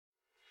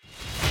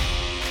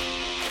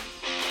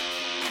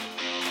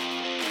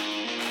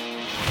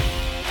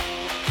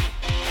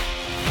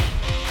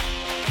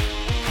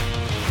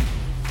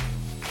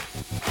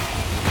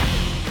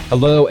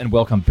Hello and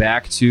welcome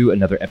back to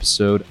another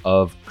episode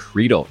of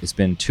Creedle. It's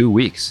been 2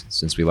 weeks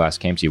since we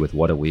last came to you with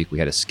What a Week. We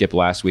had to skip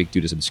last week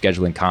due to some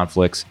scheduling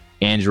conflicts.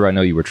 Andrew, I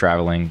know you were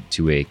traveling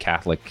to a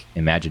Catholic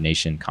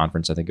Imagination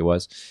conference, I think it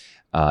was,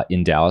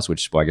 in Dallas,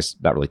 which, well, I guess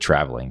not really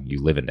traveling.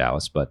 You live in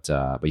Dallas, but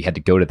you had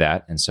to go to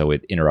that, and so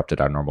it interrupted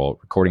our normal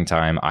recording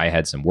time. I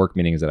had some work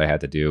meetings that I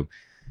had to do.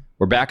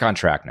 We're back on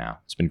track now.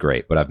 It's been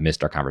great, but I've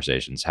missed our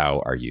conversations.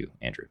 How are you,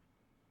 Andrew?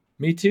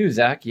 Me too,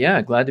 Zach. Yeah,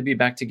 glad to be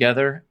back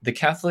together. The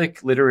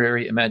Catholic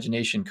Literary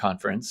Imagination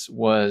Conference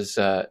was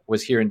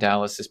here in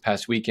Dallas this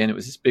past weekend. It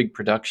was this big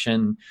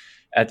production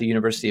at the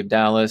University of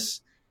Dallas,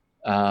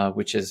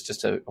 which is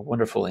just a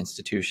wonderful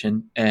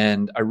institution.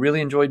 And I really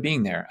enjoyed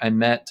being there. I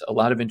met a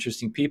lot of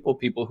interesting people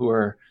who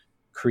are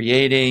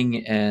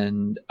creating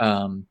and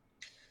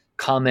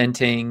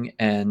commenting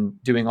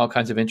and doing all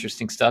kinds of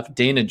interesting stuff.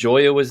 Dana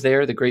Gioia was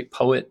there, the great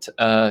poet,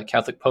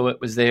 Catholic poet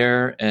was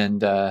there,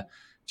 and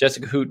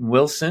Jessica Hooten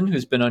Wilson,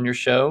 who's been on your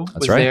show,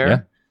 was there.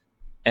 Yeah.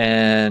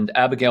 And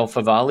Abigail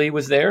Favale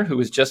was there, who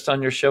was just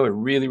on your show. I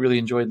really, really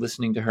enjoyed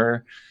listening to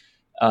her.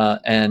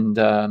 And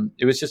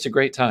it was just a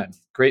great time,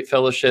 great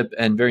fellowship,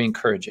 and very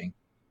encouraging.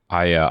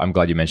 I'm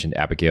glad you mentioned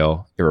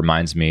Abigail. It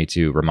reminds me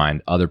to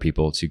remind other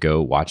people to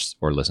go watch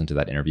or listen to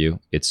that interview.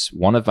 It's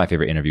one of my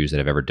favorite interviews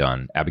that I've ever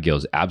done. Abigail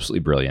is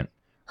absolutely brilliant.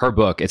 Her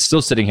book, it's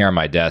still sitting here on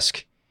my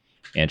desk,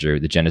 Andrew,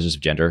 The Genesis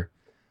of Gender.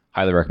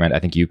 Highly recommend. I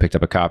think you picked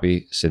up a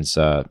copy since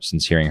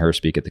hearing her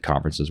speak at the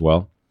conference as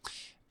well.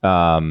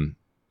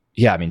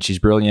 Yeah, I mean, she's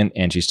brilliant,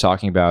 and she's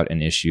talking about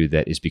an issue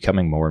that is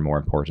becoming more and more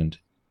important.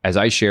 As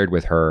I shared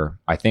with her,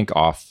 I think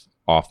off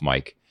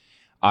mic,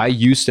 I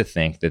used to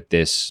think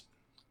that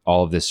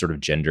all of this sort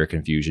of gender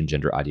confusion,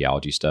 gender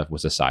ideology stuff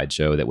was a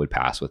sideshow that would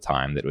pass with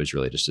time, that it was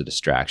really just a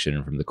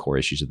distraction from the core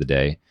issues of the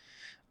day.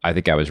 I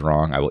think I was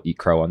wrong. I will eat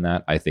crow on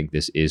that. I think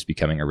this is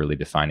becoming a really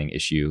defining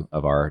issue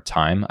of our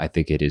time. I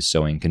think it is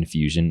sowing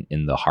confusion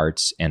in the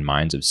hearts and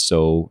minds of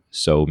so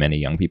many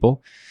young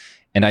people.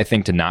 And I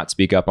think to not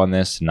speak up on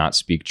this, to not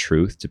speak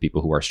truth to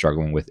people who are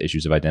struggling with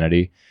issues of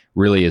identity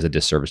really is a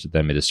disservice to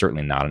them. It is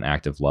certainly not an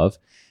act of love.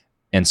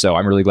 And so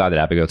I'm really glad that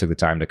Abigail took the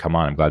time to come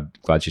on. I'm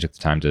glad she took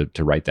the time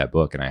to write that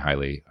book, and I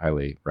highly,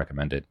 highly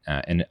recommend it.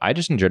 And I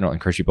just in general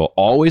encourage people,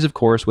 always, of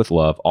course, with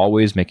love,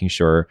 always making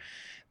sure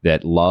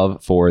that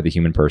love for the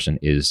human person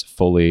is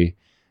fully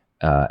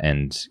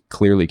and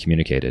clearly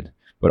communicated,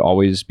 but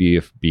always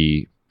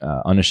be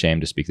unashamed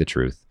to speak the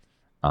truth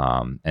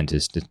and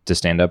to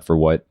stand up for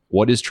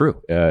what is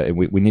true.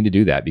 We need to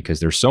do that because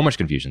there's so much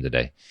confusion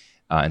today.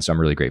 And so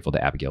I'm really grateful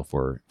to Abigail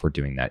for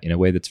doing that in a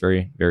way that's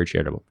very, very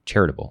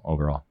charitable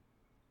overall.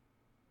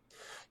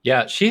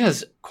 Yeah, she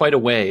has quite a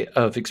way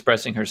of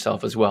expressing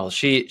herself as well.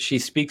 She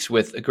speaks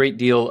with a great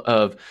deal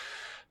of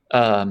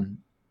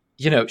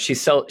she's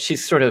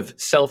sort of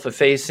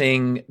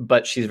self-effacing,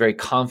 but she's very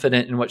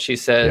confident in what she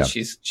says.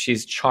 Yeah.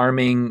 She's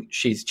charming,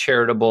 she's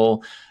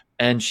charitable,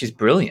 and she's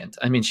brilliant.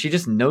 I mean, she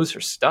just knows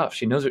her stuff.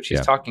 She knows what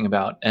she's talking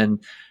about.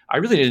 And I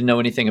really didn't know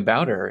anything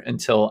about her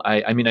until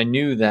I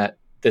knew that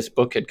this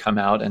book had come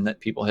out and that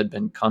people had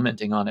been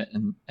commenting on it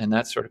and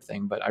that sort of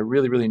thing. But I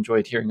really, really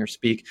enjoyed hearing her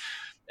speak.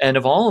 And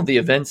of all of the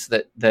events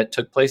that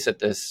took place at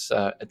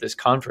this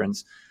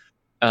conference,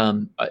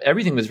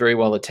 everything was very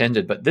well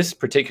attended, but this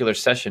particular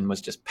session was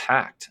just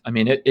packed. I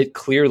mean, it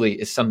clearly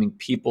is something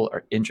people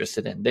are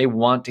interested in. They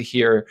want to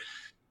hear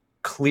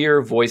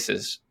clear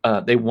voices.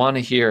 They want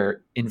to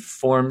hear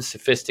informed,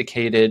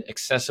 sophisticated,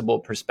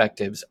 accessible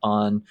perspectives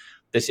on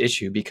this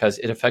issue because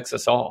it affects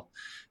us all.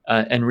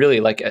 And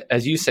really, like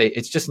as you say,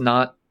 it's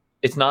not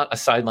a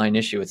sideline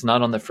issue. It's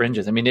not on the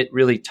fringes. I mean, it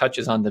really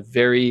touches on the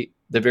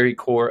very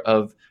core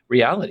of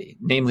reality,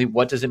 namely,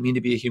 what does it mean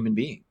to be a human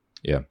being?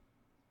 Yeah.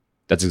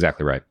 That's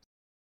exactly right.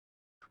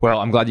 Well,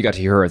 I'm glad you got to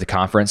hear her at the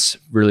conference.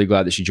 Really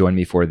glad that she joined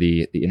me for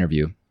the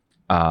interview.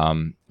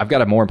 I've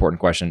got a more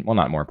important question. Well,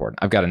 not more important.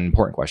 I've got an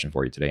important question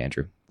for you today,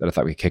 Andrew, that I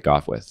thought we could kick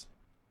off with.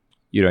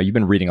 You know, you've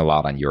been reading a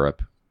lot on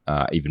Europe.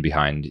 Even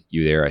behind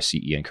you there, I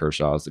see Ian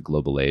Kershaw's The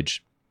Global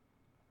Age.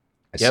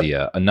 I see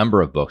a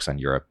number of books on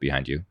Europe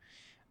behind you.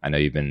 I know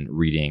you've been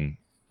reading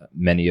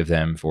many of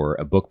them for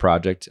a book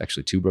project,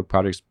 actually two book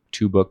projects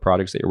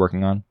that you're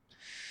working on.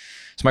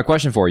 So my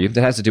question for you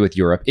that has to do with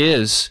Europe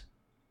is,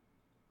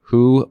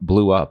 who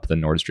blew up the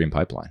Nord Stream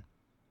pipeline?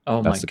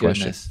 Oh, that's my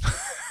goodness.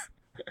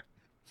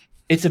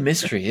 It's a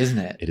mystery, isn't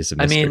it? It is a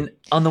mystery. I mean,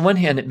 on the one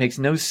hand, it makes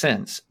no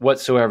sense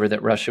whatsoever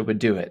that Russia would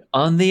do it.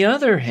 On the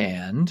other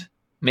hand,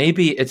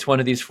 maybe it's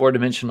one of these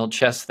four-dimensional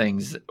chess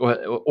things,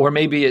 or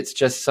maybe it's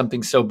just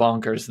something so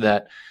bonkers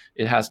that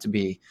it has to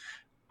be.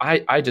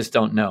 I just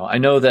don't know. I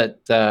know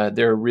that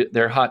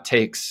there are hot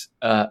takes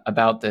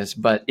about this,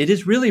 but it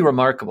is really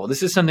remarkable.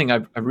 This is something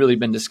I've really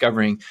been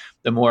discovering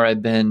the more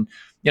I've been.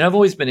 I've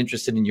always been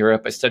interested in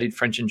Europe. I studied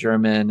French and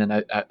German, and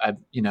I've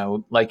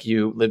like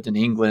you, lived in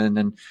England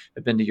and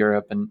I've been to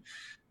Europe, and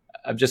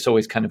I've just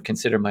always kind of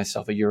considered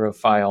myself a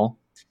Europhile.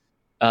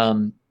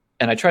 And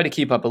I try to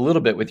keep up a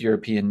little bit with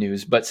European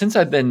news. But since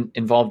I've been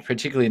involved,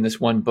 particularly in this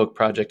one book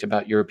project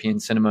about European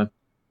cinema,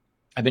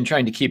 I've been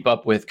trying to keep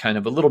up with kind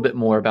of a little bit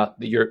more about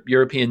the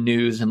European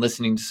news and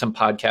listening to some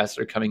podcasts that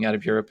are coming out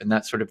of Europe and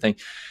that sort of thing.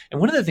 And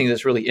one of the things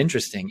that's really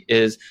interesting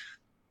is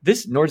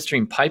this Nord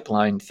Stream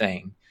pipeline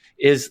thing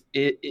is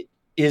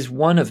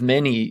one of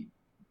many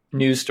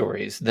news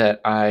stories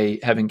that I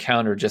have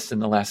encountered just in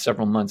the last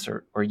several months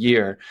or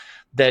year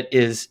that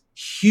is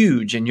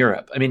huge in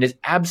Europe. I mean, it's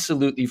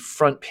absolutely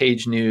front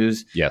page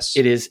news. Yes.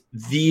 It is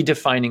the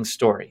defining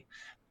story.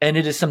 And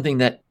it is something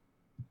that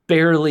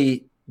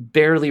barely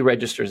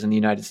registers in the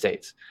United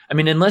States. I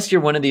mean, unless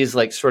you're one of these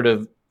like sort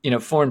of,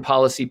 foreign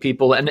policy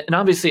people, and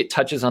obviously it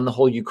touches on the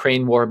whole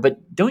Ukraine war, but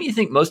don't you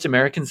think most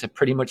Americans have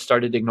pretty much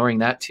started ignoring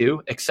that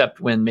too, except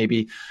when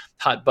maybe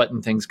hot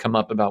button things come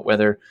up about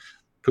whether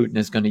Putin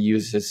is going to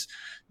use his,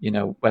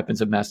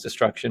 weapons of mass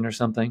destruction or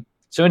something.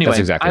 So anyway, that's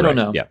exactly I don't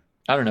right. know. Yeah.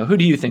 I don't know. Who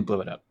do you think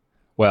blew it up?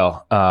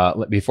 Well,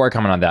 before I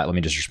comment on that, let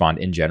me just respond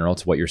in general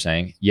to what you're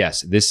saying.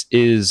 Yes, this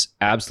is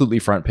absolutely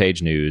front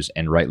page news,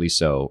 and rightly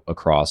so,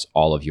 across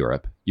all of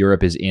Europe.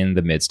 Europe is in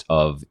the midst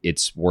of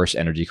its worst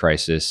energy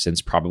crisis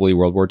since probably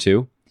World War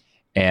II.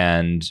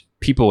 And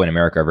people in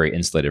America are very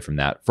insulated from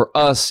that. For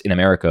us in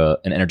America,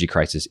 an energy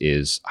crisis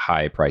is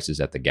high prices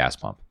at the gas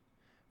pump.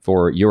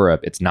 For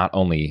Europe, it's not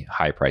only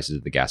high prices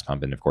at the gas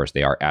pump, and of course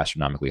they are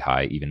astronomically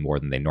high, even more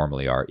than they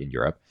normally are in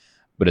Europe,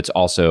 but it's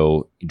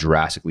also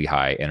drastically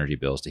high energy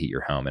bills to heat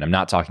your home. And I'm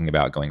not talking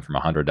about going from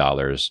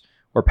 $100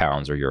 or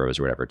pounds or euros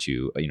or whatever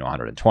to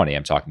 120.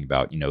 I'm talking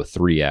about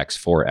 3x,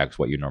 4x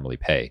what you normally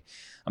pay.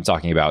 I'm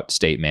talking about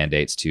state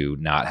mandates to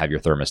not have your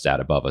thermostat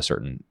above a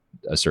certain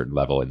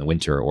level in the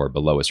winter or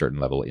below a certain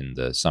level in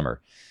the summer.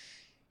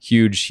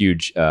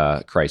 Huge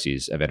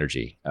crises of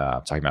energy.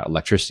 I'm talking about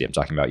electricity. I'm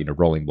talking about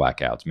rolling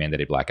blackouts,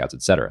 mandated blackouts,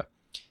 etc.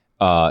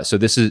 So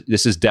this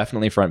is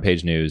definitely front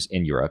page news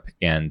in Europe,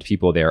 and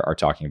people there are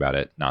talking about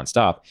it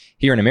nonstop.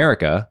 Here in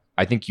America,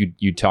 I think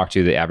you talk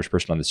to the average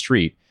person on the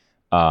street,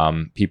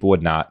 people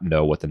would not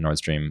know what the Nord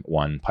Stream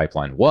 1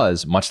 pipeline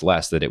was, much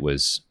less that it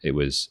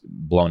was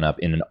blown up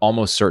in an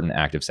almost certain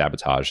act of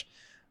sabotage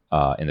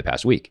in the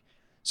past week.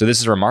 So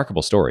this is a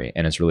remarkable story,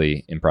 and it's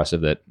really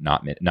impressive that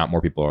not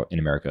more people in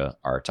America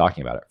are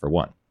talking about it, for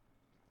one.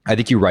 I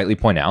think you rightly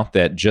point out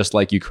that just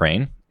like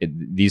Ukraine,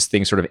 these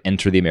things sort of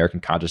enter the American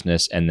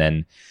consciousness and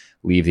then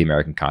leave the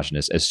American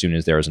consciousness as soon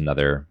as there is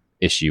another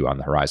issue on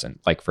the horizon.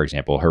 Like, for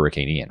example,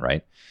 Hurricane Ian,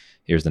 right?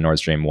 Here's the Nord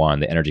Stream 1,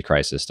 the energy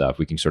crisis stuff.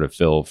 We can sort of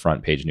fill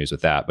front page news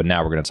with that. But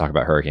now we're going to talk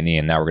about Hurricane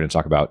Ian. Now we're going to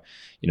talk about,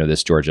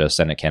 this Georgia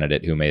Senate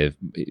candidate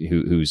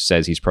who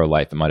says he's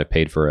pro-life and might have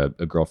paid for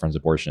a girlfriend's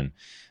abortion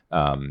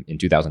in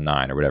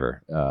 2009 or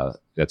whatever.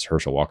 That's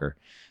Herschel Walker.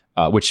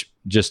 Which,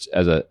 just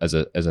as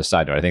a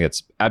side note, I think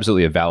that's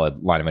absolutely a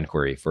valid line of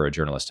inquiry for a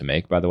journalist to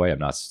make, by the way. I'm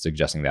not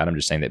suggesting that. I'm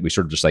just saying that we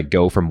sort of just like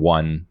go from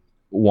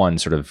one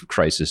sort of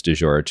crisis du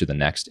jour to the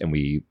next, and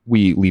we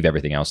leave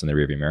everything else in the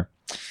rearview mirror.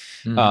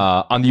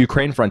 On the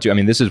Ukraine front too, I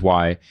mean, this is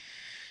why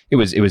it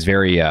was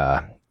very,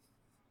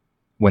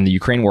 when the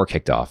Ukraine war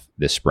kicked off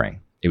this spring,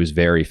 it was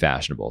very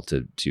fashionable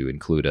to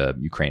include a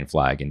Ukraine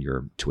flag in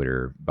your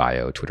Twitter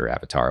bio, Twitter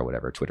avatar,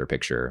 whatever, Twitter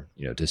picture,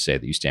 to say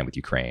that you stand with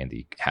Ukraine.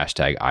 The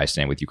hashtag I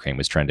stand with Ukraine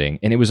was trending.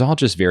 And it was all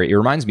just it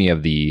reminds me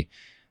of the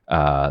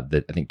I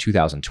think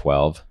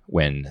 2012,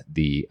 when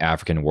the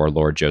African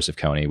warlord Joseph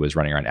Kony was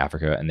running around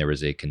Africa, and there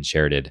was a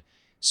concerted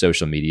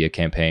social media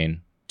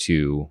campaign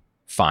to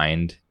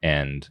find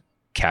and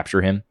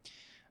capture him.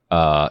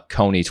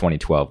 Kony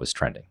 2012 was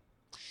trending.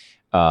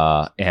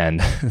 And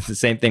the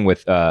same thing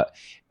with,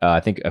 I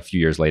think a few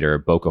years later,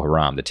 Boko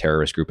Haram, the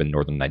terrorist group in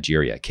northern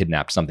Nigeria,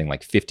 kidnapped something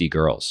like 50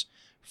 girls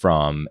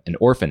from an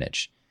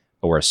orphanage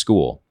or a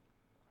school,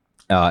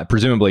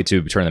 presumably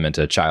to turn them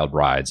into child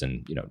brides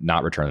and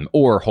not return them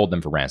or hold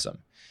them for ransom.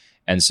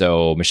 And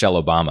so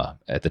Michelle Obama,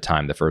 at the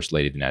time the first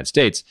lady of the United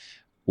States,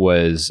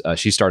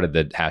 she started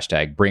the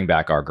hashtag Bring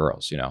Back Our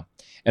Girls,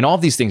 And all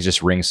of these things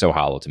just ring so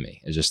hollow to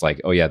me. It's just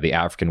like, oh yeah, the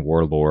African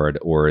warlord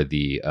or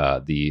the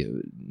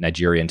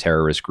Nigerian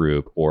terrorist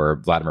group or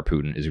Vladimir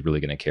Putin is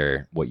really going to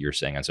care what you're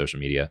saying on social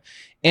media.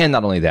 And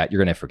not only that, you're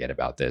going to forget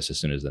about this as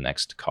soon as the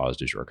next cause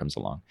du jour comes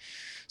along.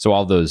 So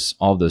all those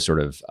sort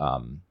of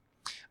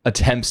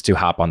attempts to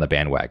hop on the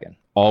bandwagon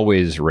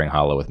always ring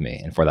hollow with me.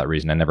 And for that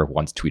reason, I never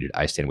once tweeted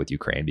I stand with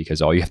Ukraine,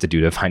 because all you have to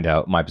do to find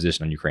out my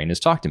position on Ukraine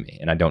is talk to me.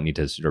 And I don't need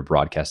to sort of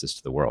broadcast this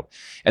to the world.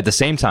 At the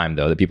same time,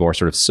 though, that people are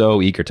sort of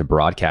so eager to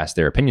broadcast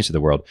their opinions to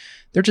the world,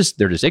 they're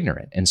just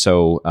ignorant. And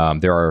so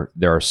there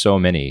are so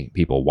many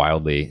people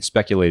wildly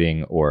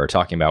speculating or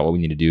talking about what we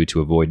need to do to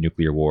avoid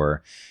nuclear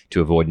war,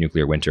 to avoid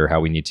nuclear winter, how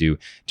we need to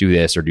do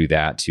this or do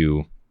that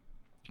to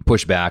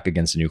push back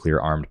against a nuclear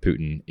armed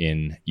Putin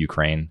in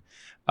Ukraine.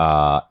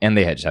 And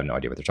they just have no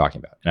idea what they're talking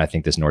about. And I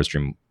think this Nord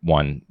Stream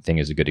 1 thing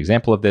is a good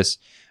example of this.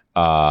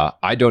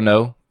 I don't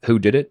know who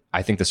did it.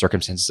 I think the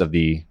circumstances of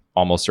the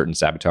almost certain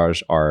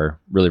sabotage are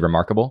really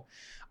remarkable.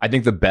 I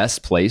think the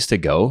best place to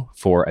go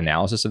for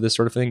analysis of this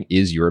sort of thing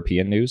is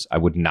European news. I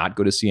would not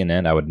go to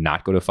CNN. I would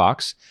not go to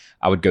Fox.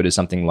 I would go to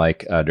something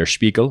like Der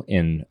Spiegel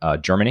in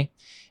Germany.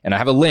 And I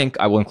have a link.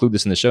 I will include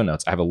this in the show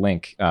notes. I have a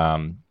link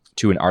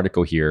to an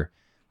article here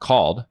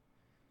called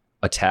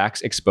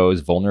attacks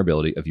expose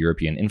vulnerability of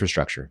European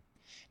infrastructure.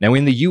 Now,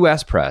 in the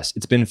U.S. press,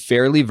 it's been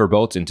fairly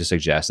verboten to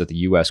suggest that the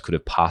U.S. could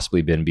have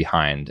possibly been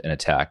behind an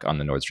attack on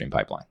the Nord Stream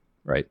pipeline,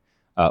 right?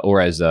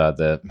 Or as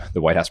the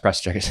White House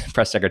press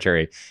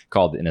secretary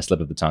called in a slip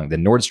of the tongue, the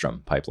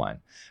Nordstrom pipeline.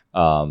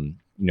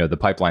 The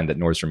pipeline that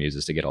Nordstrom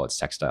uses to get all its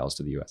textiles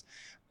to the U.S.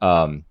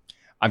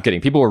 I'm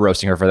kidding. People were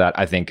roasting her for that.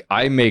 I think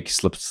I make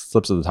slips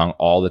of the tongue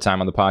all the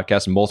time on the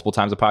podcast, multiple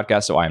times a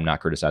podcast, so I am not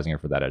criticizing her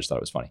for that. I just thought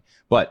it was funny.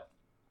 But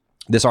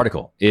this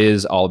article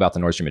is all about the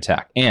Nord Stream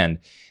attack. And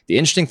the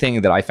interesting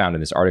thing that I found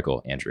in this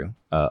article, Andrew,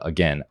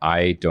 again,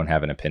 I don't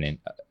have an opinion,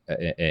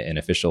 an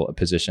official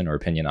position or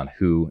opinion on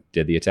who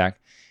did the attack.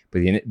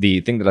 But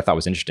the thing that I thought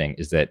was interesting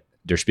is that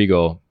Der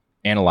Spiegel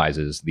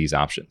analyzes these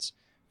options.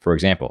 For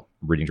example,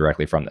 reading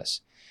directly from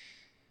this.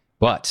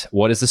 But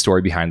what is the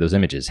story behind those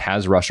images?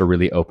 Has Russia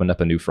really opened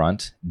up a new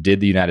front? Did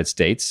the United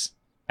States,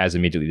 as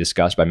immediately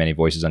discussed by many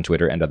voices on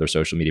Twitter and other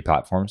social media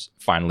platforms,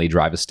 finally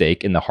drive a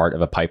stake in the heart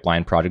of a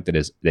pipeline project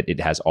that it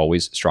has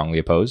always strongly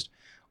opposed?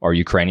 Are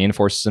Ukrainian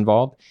forces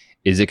involved?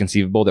 Is it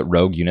conceivable that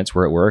rogue units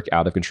were at work,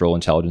 out of control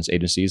intelligence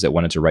agencies that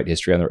wanted to write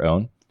history on their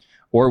own?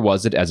 Or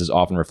was it, as is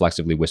often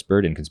reflexively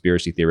whispered in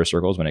conspiracy theorist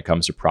circles when it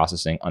comes to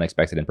processing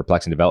unexpected and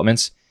perplexing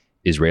developments,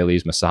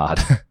 Israelis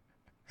Mossad?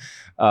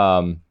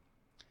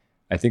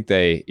 I think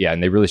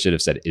and they really should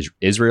have said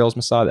Israel's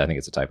Mossad. I think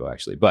it's a typo,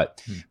 actually.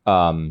 But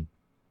then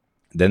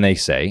they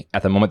say,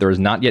 at the moment, there is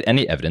not yet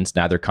any evidence,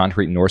 neither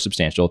concrete nor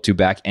substantial, to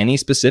back any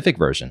specific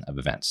version of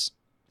events.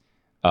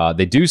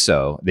 They do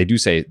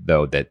say,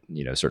 though, that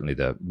certainly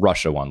the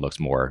Russia one looks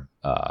more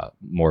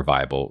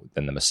viable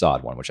than the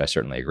Mossad one, which I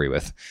certainly agree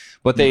with.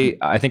 But they,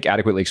 I think,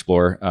 adequately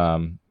explore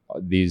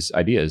these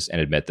ideas and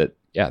admit that,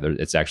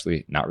 it's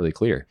actually not really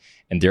clear.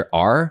 And there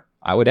are,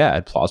 I would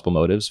add, plausible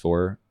motives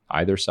for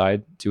either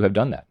side to have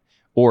done that,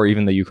 or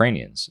even the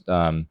Ukrainians.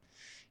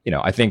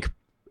 I think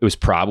it was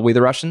probably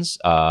the Russians.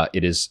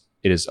 It is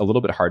a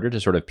little bit harder to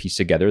sort of piece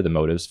together the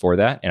motives for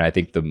that. And I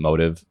think the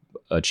motive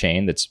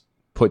chain that's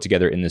put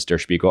together in this Der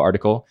Spiegel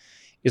article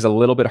is a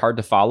little bit hard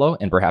to follow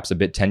and perhaps a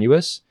bit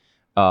tenuous.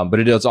 But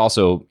it's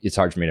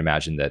hard for me to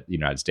imagine that the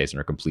United States,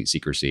 under complete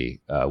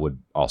secrecy, would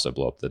also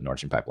blow up the Nord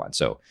Stream pipeline.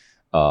 So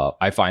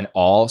I find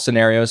all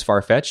scenarios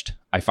far-fetched.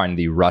 I find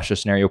the Russia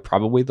scenario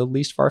probably the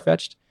least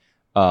far-fetched.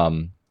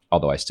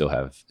 Although I still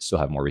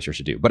have more research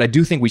to do. But I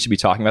do think we should be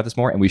talking about this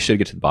more, and we should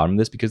get to the bottom of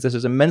this, because this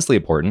is immensely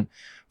important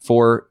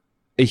for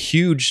a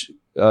huge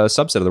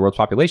subset of the world's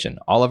population,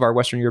 all of our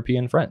Western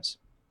European friends.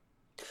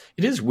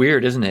 It is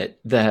weird, isn't it,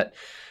 that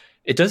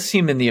it does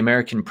seem in the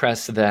American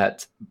press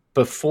that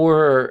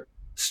before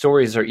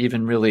stories are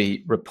even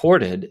really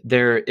reported,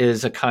 there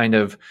is a kind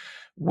of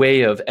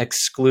way of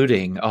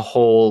excluding a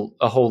whole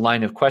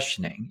line of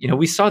questioning.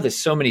 We saw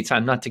this so many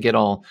times, not to get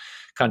all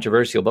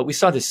controversial, but we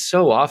saw this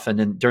so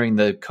often during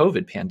the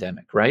COVID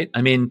pandemic, right?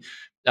 I mean,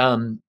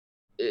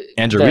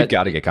 Andrew, we've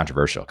got to get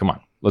controversial. Come on,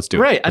 let's do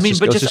it. Right.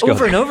 Just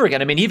over and over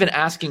again. I mean, even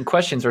asking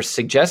questions or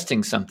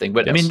suggesting something.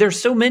 But yes. I mean,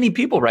 there's so many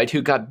people, right,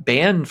 who got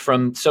banned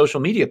from social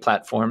media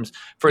platforms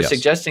for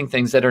suggesting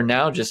things that are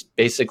now just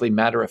basically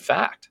matter of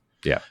fact.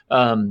 Yeah.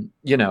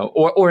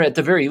 Or at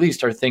the very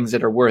least are things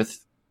that are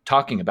worth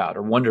talking about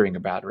or wondering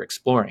about or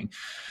exploring.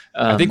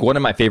 I think one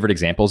of my favorite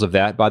examples of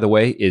that, by the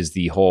way, is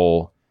the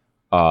whole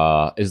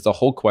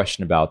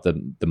question about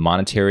the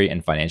monetary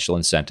and financial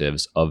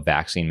incentives of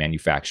vaccine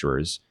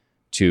manufacturers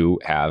to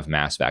have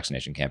mass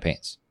vaccination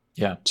campaigns.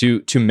 Yeah.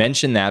 To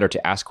mention that or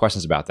to ask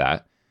questions about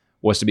that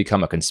was to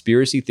become a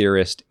conspiracy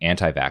theorist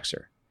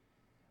anti-vaxxer,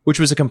 which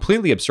was a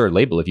completely absurd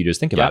label if you just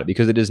think about it,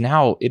 because it is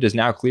now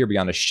clear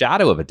beyond a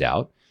shadow of a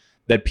doubt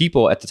that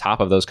people at the top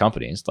of those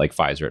companies, like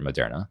Pfizer and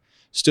Moderna,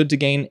 stood to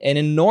gain an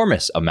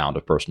enormous amount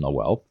of personal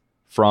wealth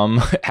from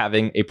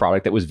having a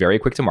product that was very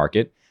quick to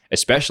market,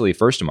 especially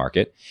first to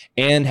market,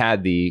 and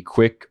had the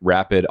quick,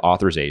 rapid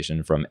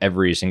authorization from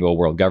every single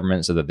world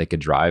government so that they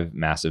could drive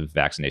massive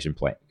vaccination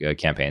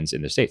campaigns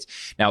in the States.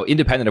 Now,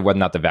 independent of whether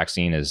or not the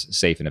vaccine is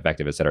safe and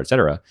effective, et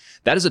cetera,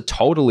 that is a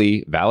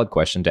totally valid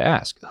question to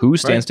ask. Who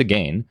stands to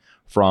gain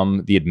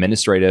from the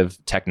administrative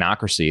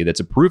technocracy that's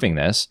approving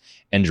this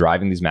and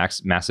driving these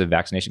massive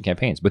vaccination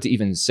campaigns? But to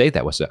even say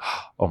that was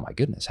oh my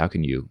goodness, how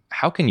can you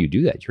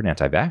do that? You're an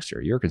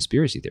anti-vaxxer. You're a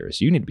conspiracy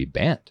theorist. You need to be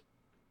banned.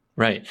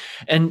 Right.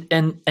 And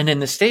in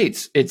the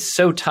States, it's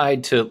so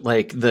tied to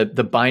like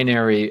the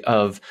binary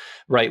of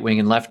right wing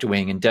and left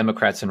wing and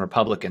Democrats and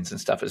Republicans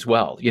and stuff as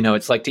well.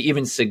 It's like to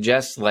even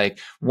suggest like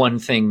one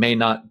thing may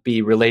not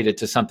be related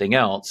to something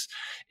else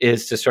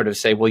is to sort of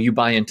say, well, you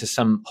buy into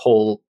some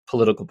whole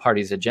political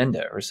party's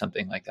agenda or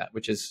something like that,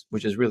 which is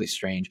really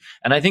strange.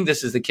 And I think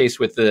this is the case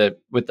with the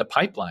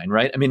pipeline,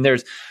 right? I mean,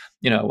 there's,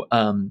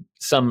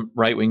 some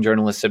right wing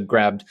journalists have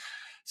grabbed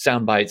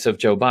sound bites of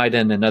Joe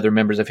Biden and other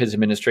members of his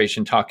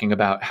administration talking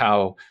about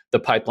how the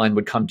pipeline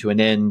would come to an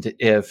end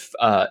if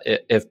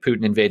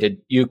Putin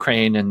invaded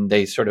Ukraine, and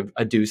they sort of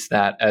adduce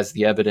that as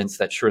the evidence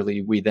that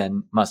surely we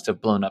then must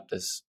have blown up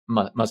this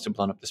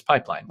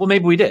pipeline. Well,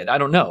 maybe we did. I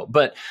don't know,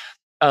 but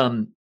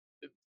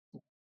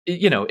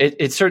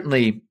it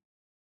certainly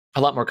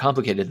a lot more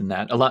complicated than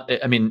that.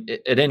 I mean,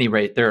 at any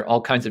rate, there are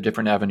all kinds of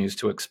different avenues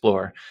to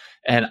explore.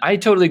 And I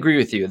totally agree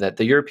with you that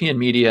the European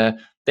media,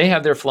 they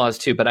have their flaws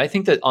too, but I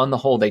think that on the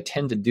whole, they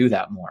tend to do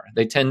that more.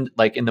 They tend,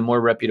 like in the more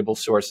reputable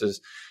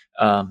sources,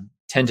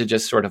 tend to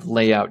just sort of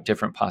lay out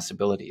different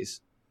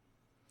possibilities.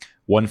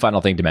 One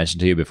final thing to mention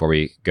to you before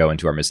we go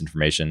into our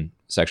misinformation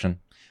section.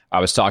 I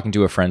was talking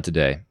to a friend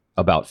today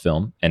about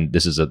film, and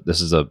this is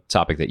a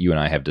topic that you and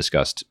I have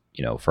discussed,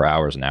 for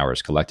hours and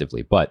hours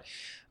collectively. But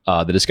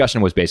the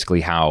discussion was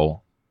basically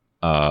how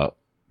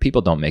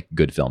people don't make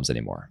good films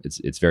anymore.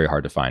 It's very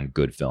hard to find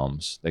good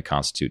films that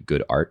constitute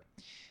good art.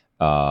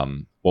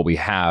 What we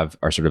have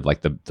are sort of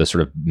like the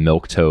sort of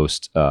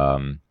milquetoast,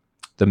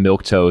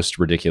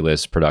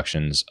 ridiculous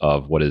productions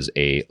of what is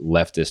a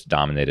leftist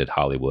dominated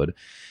Hollywood.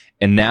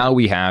 And now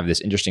we have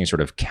this interesting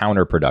sort of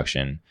counter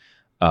production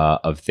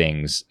of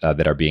things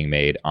that are being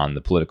made on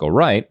the political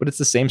right, but it's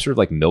the same sort of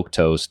like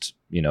milquetoast,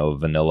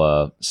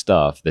 vanilla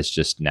stuff that's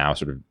just now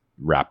sort of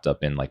wrapped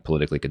up in like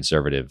politically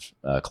conservative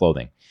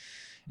clothing.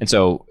 And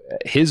so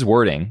his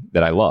wording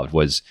that I loved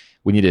was,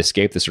 we need to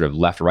escape the sort of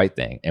left-right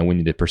thing, and we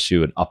need to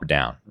pursue an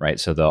up-down, right?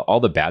 So all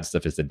the bad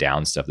stuff is the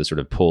down stuff that sort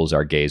of pulls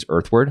our gaze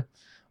earthward.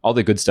 All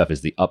the good stuff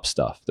is the up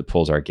stuff that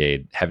pulls our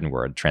gaze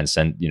heavenward, to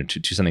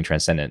something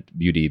transcendent,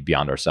 beauty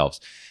beyond ourselves.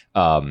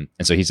 And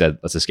so he said,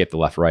 let's escape the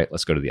left-right,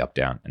 let's go to the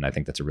up-down. And I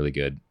think that's a really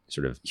good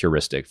sort of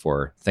heuristic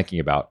for thinking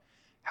about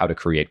how to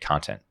create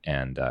content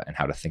and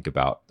how to think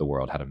about the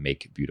world, how to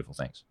make beautiful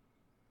things.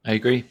 I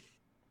agree.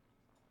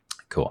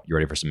 Cool. You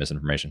ready for some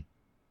misinformation?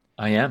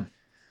 I am.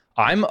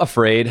 I'm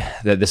afraid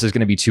that this is going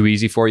to be too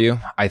easy for you.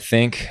 I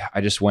think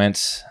I just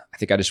went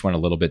a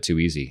little bit too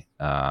easy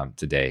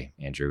today,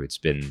 Andrew. It's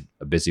been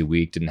a busy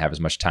week. Didn't have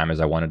as much time as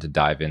I wanted to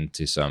dive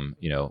into some,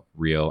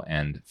 real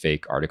and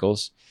fake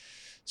articles.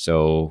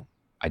 So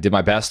I did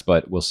my best,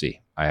 but we'll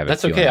see.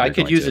 That's okay. I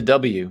could use a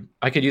W.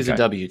 I could use a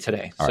W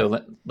today. All so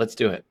right. Let's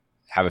do it.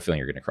 Have a feeling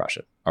you're going to crush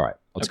it. All right,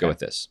 let's go with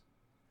this.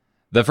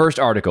 The first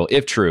article,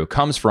 if true,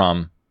 comes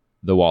from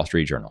the Wall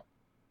Street Journal.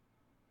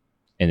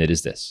 And it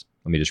is this.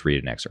 Let me just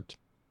read an excerpt.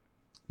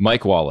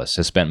 Mike Wallace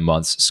has spent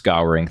months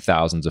scouring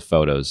thousands of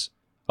photos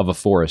of a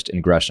forest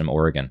in Gresham,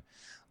 Oregon,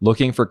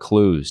 looking for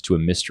clues to a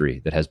mystery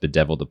that has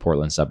bedeviled the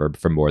Portland suburb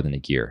for more than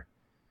a year.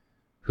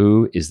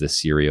 Who is the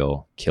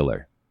serial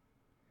killer?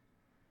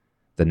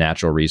 The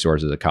natural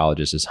resources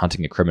ecologist is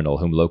hunting a criminal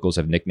whom locals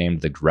have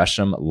nicknamed the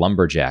Gresham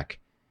Lumberjack.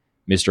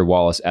 Mr.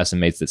 Wallace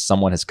estimates that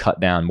someone has cut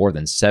down more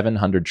than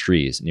 700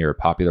 trees near a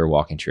popular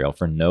walking trail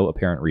for no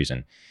apparent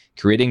reason,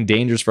 creating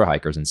dangers for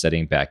hikers and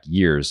setting back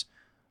years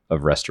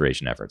of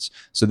restoration efforts.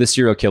 So this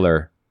serial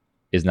killer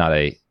is not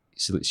a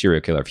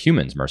serial killer of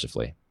humans,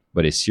 mercifully,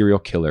 but a serial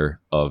killer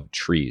of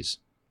trees.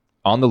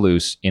 On the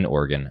loose in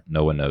Oregon,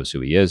 no one knows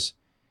who he is.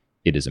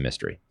 It is a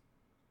mystery.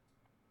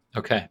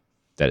 Okay.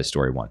 That is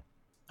story one.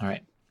 All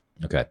right.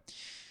 Okay.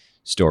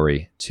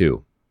 Story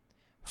two.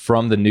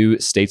 From the New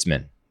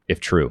Statesman, if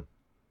true.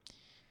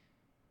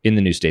 In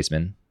the New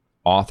Statesman,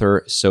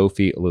 author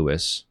Sophie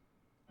Lewis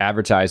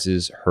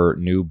advertises her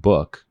new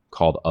book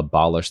called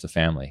Abolish the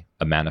Family,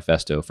 a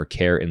manifesto for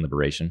care and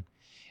liberation,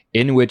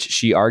 in which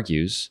she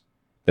argues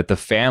that the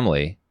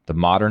family, the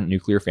modern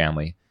nuclear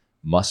family,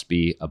 must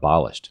be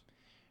abolished.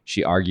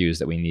 She argues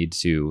that we need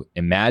to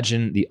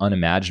imagine the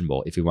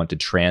unimaginable if we want to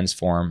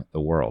transform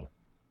the world.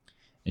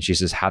 And she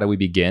says, how do we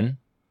begin?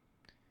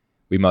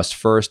 We must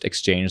first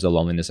exchange the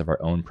loneliness of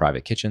our own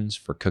private kitchens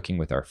for cooking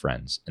with our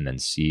friends, and then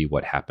see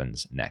what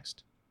happens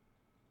next.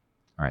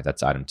 All right,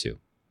 that's item two.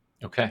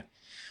 Okay.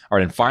 All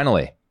right, and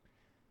finally,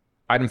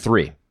 item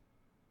three,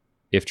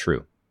 if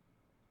true,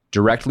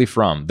 directly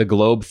from the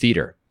Globe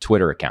Theater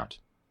Twitter account.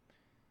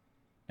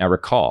 Now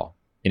recall,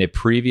 in a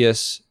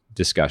previous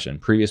discussion,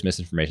 previous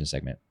misinformation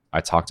segment,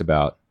 I talked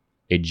about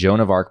a Joan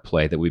of Arc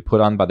play that we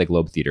put on by the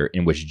Globe Theater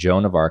in which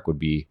Joan of Arc would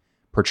be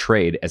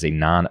portrayed as a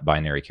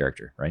non-binary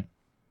character, right?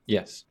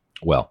 Yes.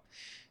 Well,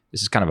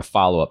 this is kind of a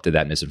follow-up to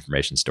that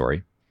misinformation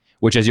story,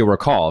 which, as you'll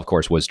recall, of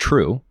course, was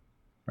true,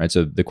 right?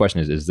 So the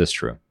question is this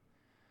true?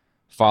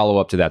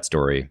 Follow-up to that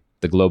story,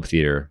 the Globe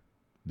Theater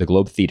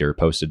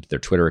posted to their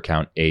Twitter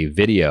account a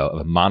video of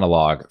a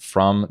monologue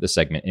from the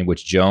segment in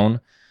which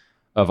Joan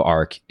of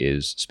Arc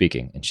is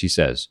speaking. And she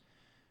says,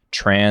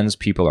 "Trans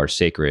people are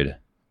sacred.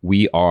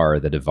 We are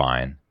the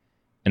divine.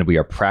 And we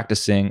are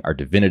practicing our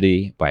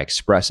divinity by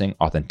expressing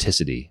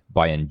authenticity,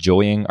 by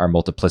enjoying our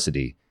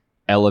multiplicity,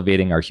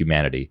 elevating our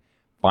humanity,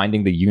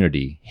 finding the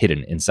unity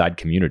hidden inside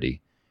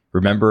community.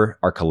 Remember,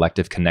 our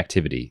collective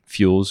connectivity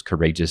fuels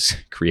courageous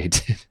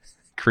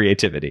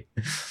creativity."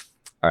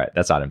 All right,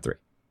 that's item three.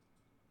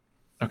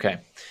 Okay.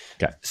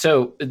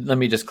 So let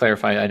me just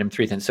clarify item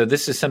three then. So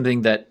this is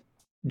something that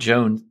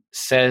Joan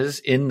says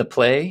in the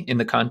play, in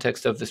the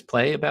context of this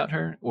play about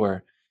her,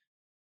 or?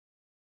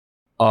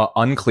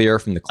 Unclear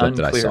from the clip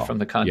that I saw. Unclear from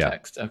the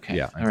context. Yeah. Okay.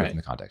 Yeah, all right. From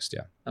the context,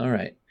 yeah. All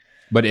right.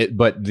 But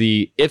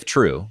if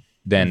true,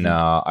 then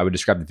I would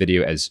describe the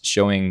video as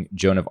showing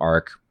Joan of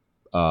Arc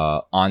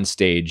on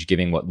stage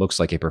giving what looks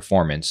like a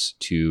performance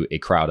to a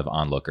crowd of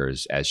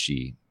onlookers as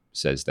she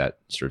says that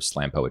sort of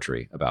slam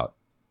poetry about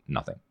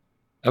nothing.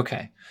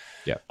 Okay.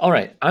 Yeah. All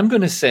right. I'm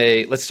going to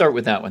say, let's start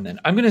with that one then.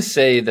 I'm going to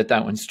say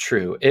that one's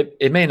true.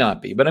 It may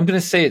not be, but I'm going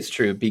to say it's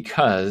true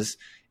because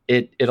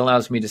it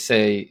allows me to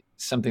say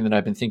something that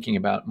I've been thinking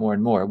about more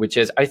and more, which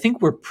is I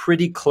think we're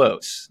pretty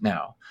close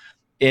now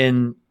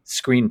in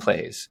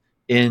screenplays,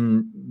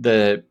 in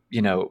the,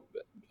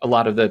 a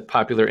lot of the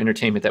popular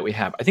entertainment that we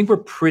have. I think we're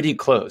pretty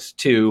close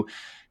to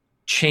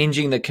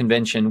changing the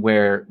convention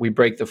where we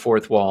break the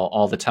fourth wall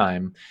all the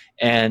time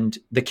and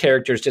the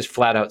characters just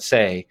flat out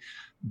say,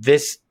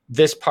 this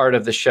part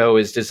of the show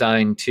is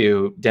designed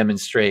to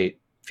demonstrate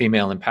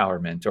female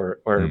empowerment or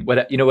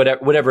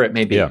whatever it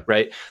may be,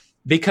 right?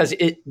 Because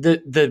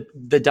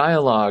the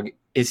dialogue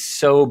is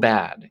so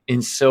bad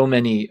in so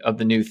many of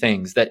the new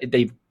things that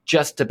they've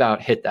just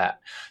about hit that.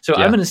 So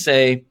I'm going to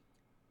say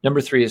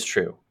number 3 is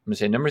true. I'm going to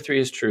say number 3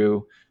 is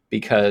true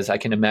because I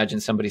can imagine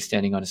somebody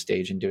standing on a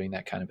stage and doing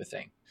that kind of a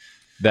thing.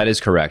 That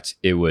is correct.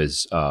 It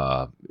was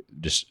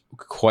just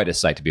quite a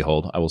sight to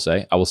behold, I will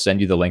say. I will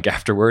send you the link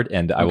afterward,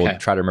 and I will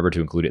try to remember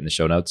to include it in the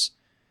show notes.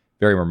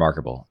 Very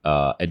remarkable.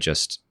 And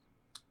just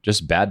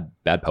bad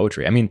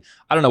poetry. I mean,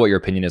 I don't know what your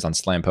opinion is on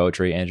slam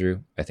poetry,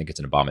 Andrew. I think it's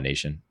an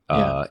abomination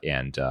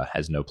and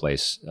has no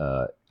place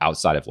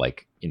outside of I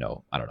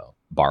don't know,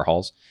 bar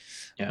halls.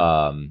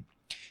 Yeah.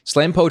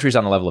 Slam poetry is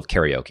on the level of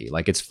karaoke.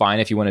 Like, it's fine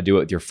if you want to do it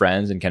with your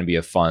friends and can be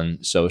a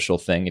fun social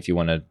thing if you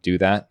want to do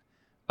that.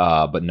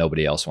 But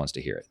nobody else wants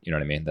to hear it. You know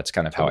what I mean? That's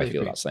kind of how I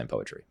feel about slam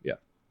poetry. Yeah.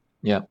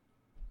 Yeah. All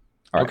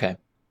right. Okay.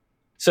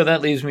 So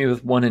that leaves me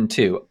with 1 and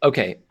 2.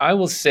 Okay. I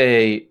will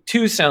say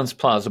 2 sounds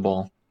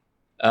plausible.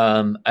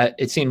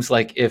 It seems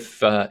like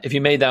if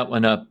you made that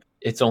one up,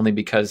 it's only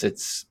because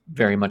it's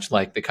very much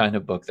like the kind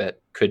of book that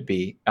could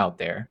be out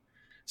there.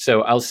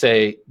 So I'll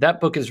say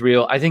that book is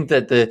real. I think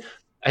that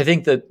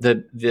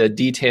the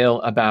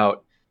detail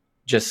about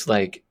just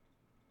like,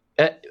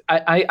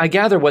 I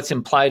gather what's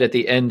implied at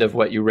the end of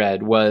what you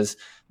read was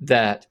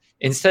that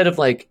instead of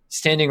like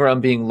standing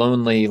around being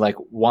lonely, like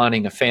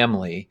wanting a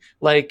family,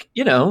 like,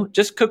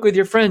 just cook with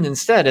your friend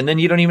instead. And then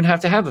you don't even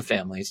have to have a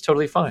family. It's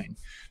totally fine.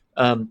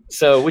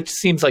 So which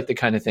seems like the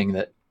kind of thing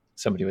that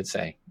somebody would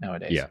say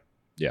nowadays. Yeah.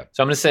 Yeah.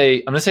 So I'm going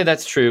to say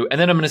that's true. And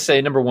then I'm going to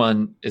say number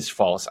 1 is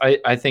false.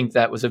 I think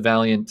that was a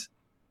valiant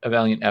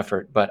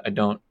effort, but I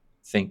don't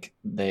think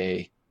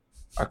they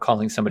are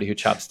calling somebody who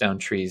chops down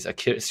trees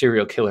a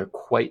serial killer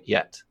quite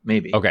yet.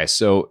 Maybe. Okay,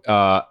 so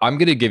I'm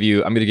gonna give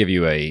you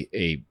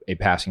a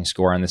passing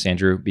score on this,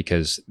 Andrew,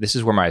 because this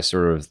is where my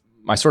sort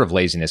of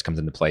laziness comes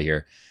into play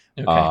here.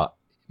 Okay.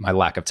 My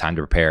lack of time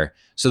to prepare.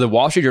 So the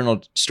Wall Street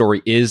Journal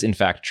story is in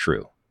fact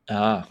true.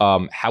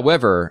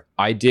 However,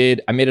 I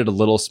made it a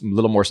little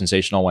more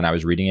sensational when I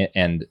was reading it,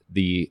 and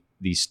the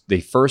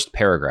first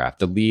paragraph,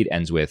 the lead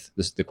ends with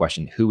the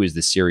question: who is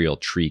the serial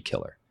tree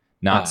killer?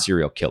 Not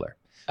serial killer.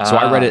 So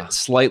I read it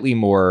slightly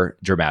more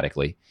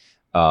dramatically.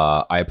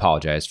 I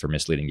apologize for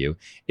misleading you.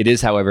 It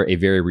is, however, a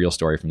very real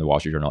story from the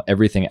Wall Street Journal.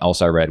 Everything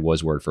else I read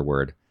was word for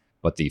word,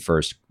 but the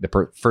first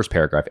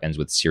paragraph ends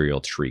with serial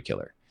tree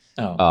killer.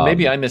 Oh,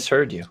 maybe I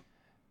misheard you.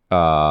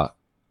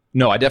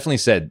 No, I definitely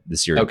said the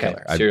serial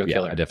killer. Serial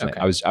killer. I definitely.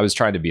 Okay. I was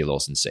trying to be a little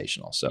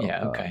sensational. So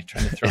trying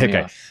to throw me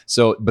off.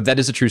 So, but that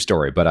is a true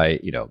story.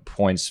 But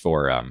points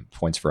for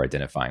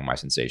identifying my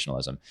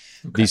sensationalism.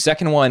 Okay. The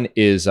second one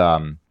is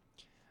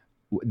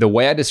the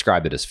way I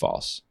described it is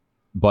false,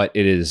 but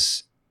it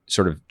is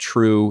sort of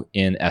true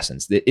in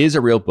essence. It is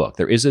a real book.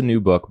 There is a new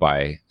book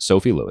by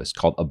Sophie Lewis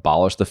called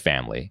Abolish the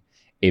Family,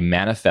 a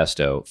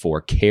manifesto for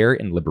care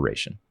and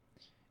liberation.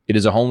 It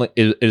is only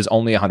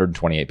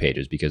 128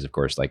 pages because, of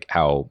course, like,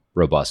 how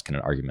robust can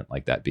an argument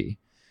like that be?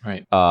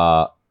 Right.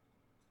 But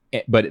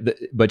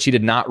she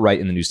did not write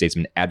in the New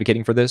Statesman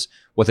advocating for this.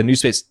 What the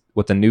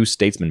New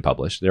Statesman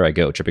published, there I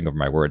go, tripping over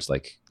my words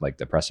like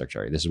the press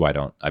secretary. This is why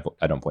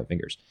I don't point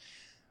fingers.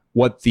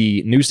 What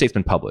the New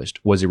Statesman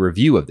published was a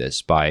review of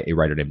this by a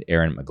writer named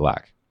Erin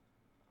McGlack.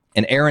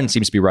 And Erin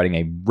seems to be writing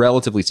a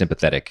relatively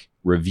sympathetic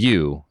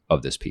review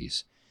of this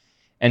piece.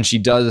 And she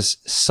does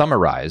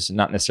summarize,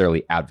 not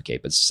necessarily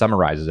advocate, but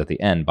summarizes at the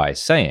end by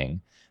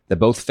saying that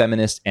both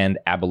feminist and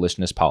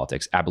abolitionist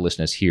politics,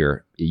 abolitionist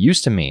here, it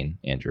used to mean,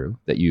 Andrew,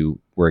 that you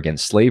were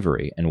against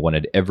slavery and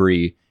wanted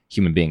every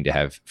human being to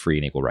have free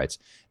and equal rights.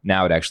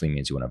 Now it actually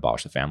means you want to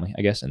abolish the family,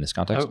 I guess, in this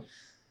context. Oh.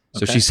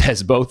 So she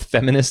says both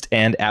feminist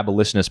and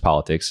abolitionist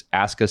politics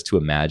ask us to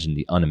imagine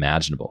the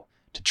unimaginable,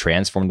 to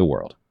transform the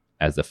world,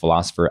 as the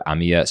philosopher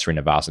Amiya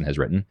Srinivasan has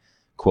written,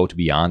 quote,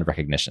 beyond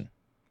recognition,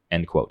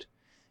 end quote.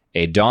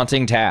 A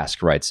daunting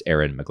task, writes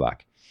Erin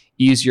McGlack.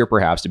 Easier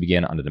perhaps to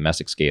begin on a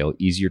domestic scale,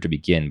 easier to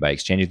begin by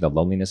exchanging the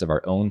loneliness of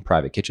our own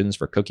private kitchens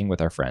for cooking with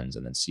our friends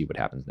and then see what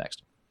happens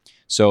next.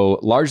 So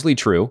largely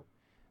true.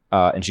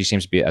 And she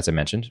seems to be, as I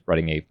mentioned,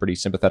 writing a pretty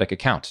sympathetic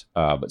account.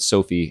 But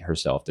Sophie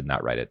herself did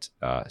not write it,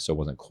 so it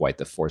wasn't quite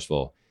the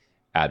forceful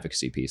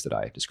advocacy piece that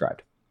I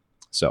described.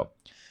 So,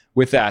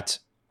 with that,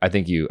 I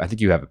think you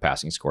have a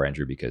passing score,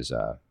 Andrew, because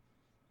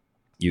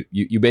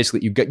you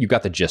basically you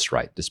got the gist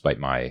right, despite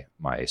my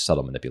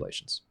subtle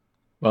manipulations.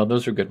 Well,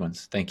 those are good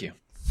ones. Thank you.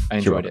 I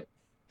enjoyed it.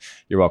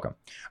 You're welcome.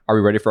 Are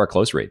we ready for our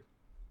close read?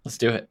 Let's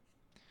do it.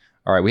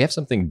 All right, we have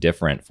something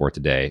different for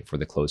today for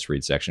the close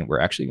read section. We're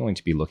actually going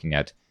to be looking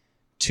at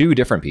two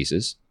different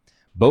pieces,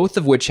 both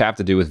of which have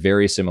to do with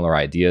very similar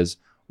ideas.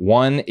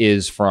 One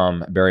is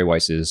from Bari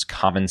Weiss's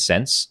Common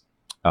Sense,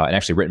 and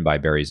actually written by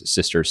Bari's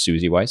sister,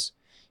 Susie Weiss,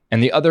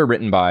 and the other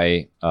written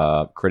by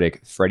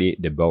critic Freddie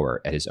DeBoer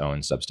at his own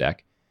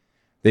Substack.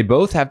 They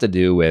both have to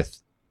do with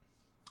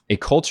a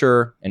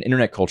culture, an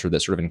internet culture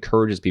that sort of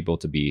encourages people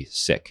to be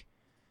sick.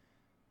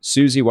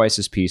 Susie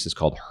Weiss's piece is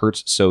called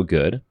Hurts So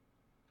Good.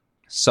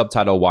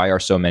 Subtitle, Why Are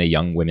So Many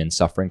Young Women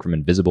Suffering from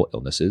Invisible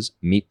Illnesses?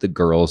 Meet the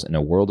Girls in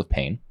a World of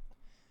Pain.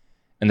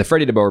 And the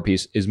Freddie DeBoer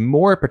piece is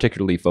more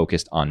particularly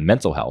focused on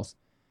mental health.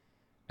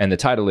 And the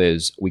title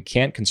is, We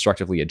Can't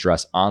Constructively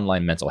Address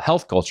Online Mental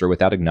Health Culture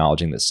Without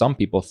Acknowledging That Some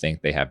People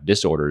Think They Have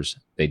Disorders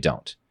They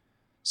Don't.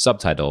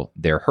 Subtitle,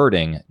 They're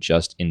Hurting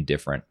Just in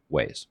Different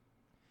Ways.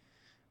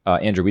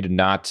 Andrew, we did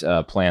not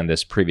plan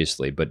this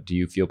previously, but do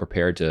you feel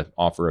prepared to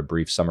offer a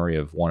brief summary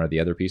of one or the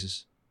other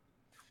pieces?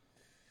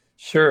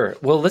 Sure.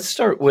 Well, let's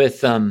start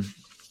with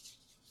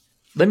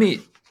let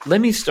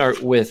me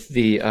start with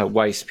the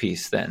Weiss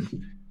piece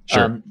then,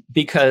 Sure.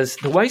 because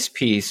the Weiss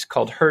piece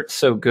called "Hurt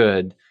So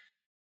Good"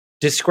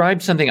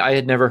 described something I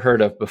had never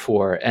heard of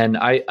before, and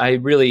I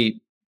really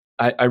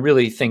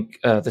think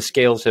the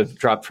scales have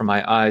dropped from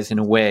my eyes in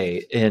a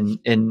way, in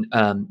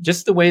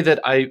just the way that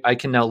I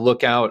can now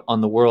look out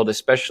on the world,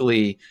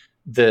 especially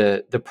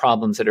the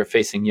problems that are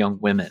facing young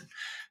women.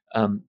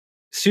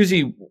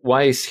 Susie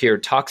Weiss here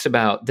talks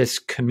about this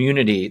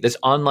community, this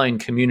online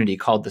community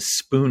called the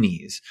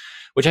Spoonies,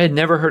 which I had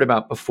never heard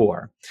about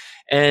before.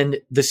 And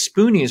the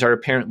Spoonies are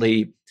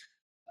apparently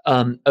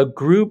a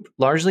group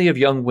largely of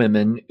young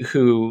women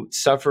who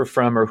suffer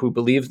from, or who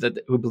believe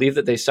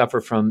that they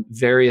suffer from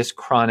various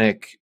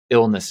chronic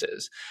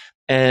illnesses.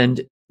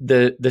 And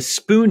the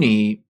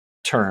Spoonie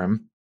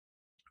term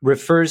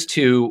refers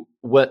to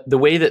the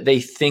way that they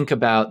think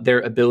about their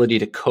ability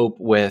to cope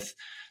with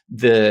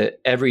the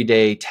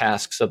everyday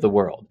tasks of the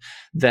world.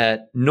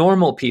 That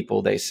normal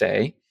people, they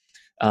say,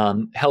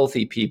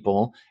 healthy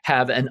people,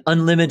 have an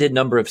unlimited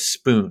number of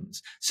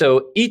spoons.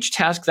 So each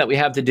task that we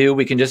have to do,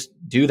 we can just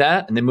do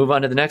that and then move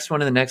on to the next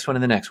one and the next one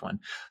and the next one.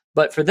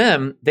 But for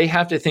them, they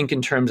have to think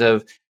in terms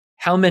of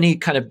how many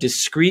kind of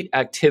discrete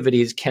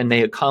activities can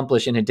they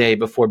accomplish in a day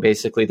before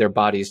basically their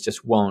bodies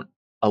just won't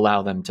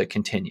allow them to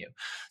continue.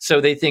 So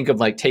they think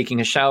of like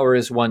taking a shower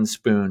as 1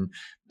 spoon,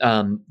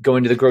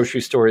 going to the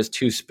grocery store is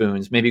 2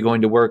 spoons, maybe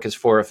going to work is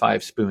 4 or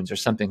 5 spoons or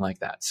something like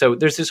that. So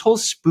there's this whole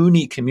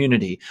Spoonie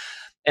community.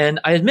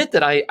 And I admit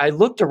that I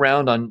looked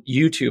around on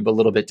YouTube a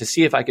little bit to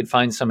see if I could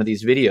find some of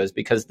these videos,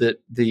 because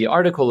the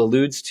article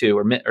alludes to,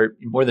 or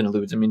more than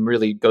alludes, I mean,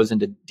 really goes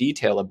into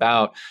detail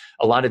about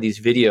a lot of these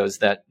videos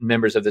that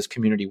members of this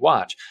community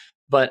watch.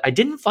 But I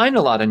didn't find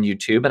a lot on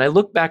YouTube. And I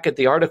looked back at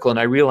the article and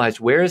I realized,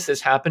 where is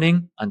this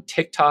happening? On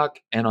TikTok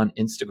and on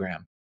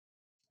Instagram.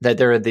 That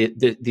there are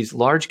these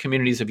large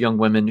communities of young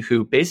women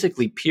who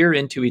basically peer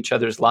into each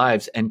other's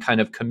lives and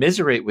kind of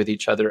commiserate with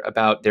each other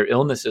about their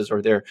illnesses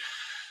or their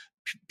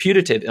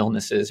putative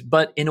illnesses.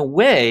 But in a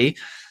way,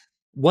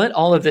 what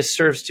all of this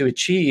serves to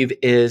achieve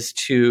is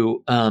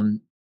to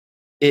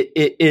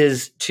it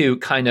is to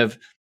kind of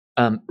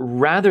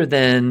rather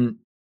than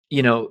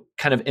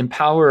kind of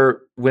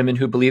empower women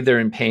who believe they're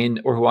in pain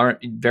or who aren't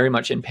very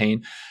much in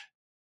pain,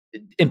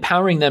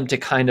 empowering them to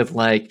kind of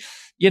like,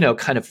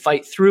 kind of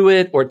fight through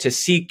it, or to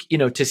seek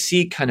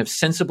kind of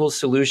sensible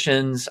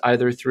solutions,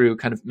 either through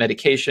kind of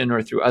medication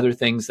or through other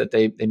things that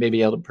they may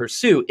be able to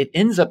pursue. It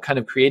ends up kind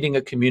of creating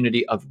a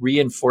community of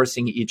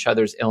reinforcing each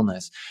other's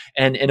illness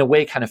and in a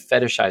way kind of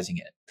fetishizing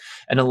it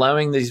and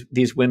allowing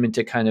these women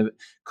to kind of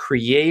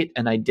create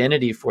an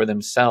identity for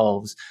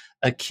themselves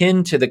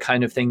akin to the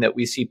kind of thing that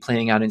we see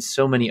playing out in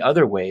so many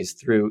other ways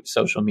through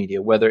social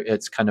media, whether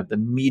it's kind of the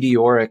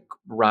meteoric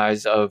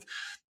rise of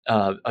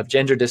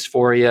gender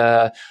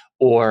dysphoria,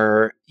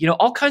 or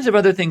all kinds of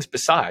other things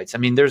besides. I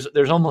mean, there's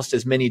almost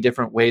as many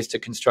different ways to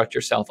construct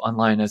yourself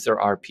online as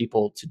there are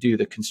people to do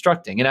the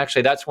constructing. And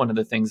actually, that's one of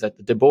the things that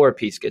the DeBoer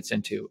piece gets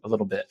into a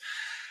little bit.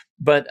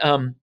 But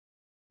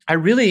I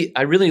really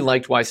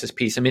liked Weiss's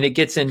piece. I mean, it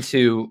gets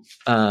into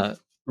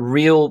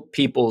real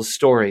people's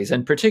stories,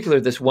 and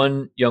particularly this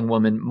one young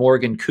woman,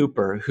 Morgan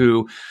Cooper,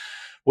 who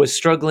was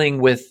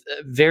struggling with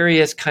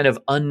various kind of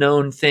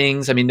unknown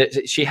things. I mean,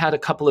 she had a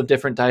couple of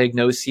different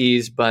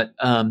diagnoses, but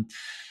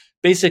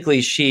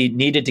basically she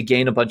needed to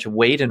gain a bunch of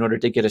weight in order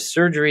to get a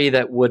surgery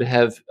that would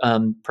have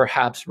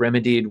perhaps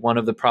remedied one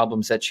of the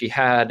problems that she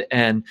had.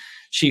 And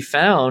she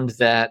found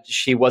that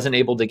she wasn't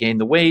able to gain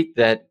the weight,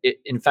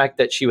 in fact,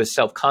 that she was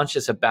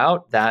self-conscious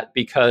about that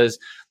because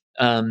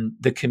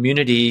the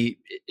community,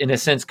 in a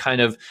sense,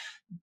 kind of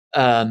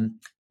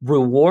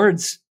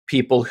rewards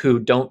people who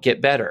don't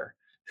get better,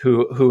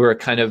 who are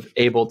kind of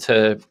able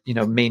to,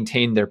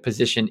 maintain their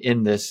position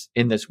in this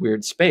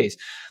weird space.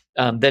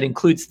 That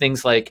includes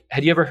things like,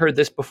 had you ever heard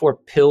this before?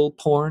 Pill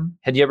porn.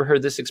 Had you ever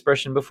heard this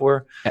expression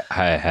before?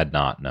 I had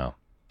not, no.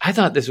 I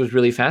thought this was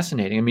really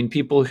fascinating. I mean,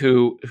 people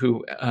who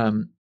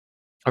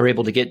are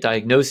able to get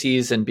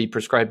diagnoses and be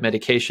prescribed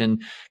medication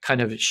kind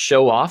of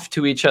show off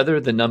to each other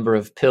the number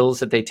of pills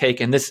that they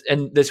take. And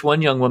this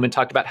one young woman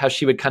talked about how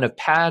she would kind of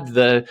pad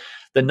the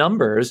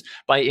numbers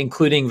by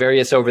including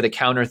various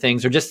over-the-counter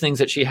things or just things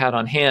that she had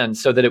on hand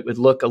so that it would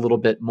look a little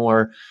bit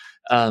more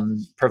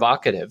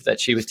provocative, that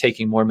she was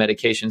taking more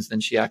medications than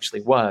she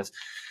actually was.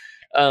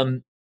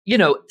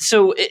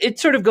 So it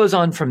sort of goes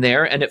on from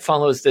there, and it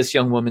follows this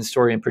young woman's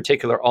story in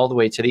particular all the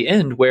way to the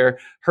end, where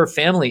her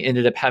family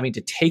ended up having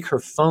to take her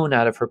phone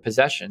out of her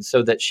possession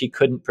so that she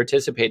couldn't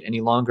participate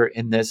any longer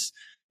in this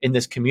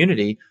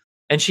community.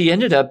 And she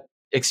ended up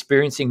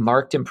experiencing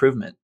marked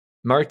improvement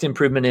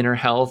in her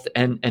health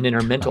and in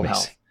her mental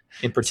health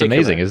in particular.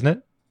 It's amazing, isn't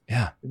it?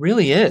 Yeah, it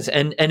really is.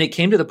 And it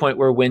came to the point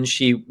where when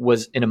she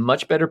was in a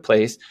much better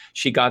place,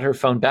 she got her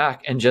phone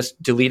back and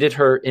just deleted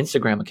her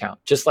Instagram account,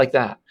 just like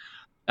that.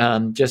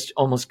 Just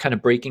almost kind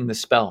of breaking the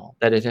spell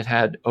that it had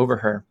had over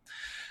her.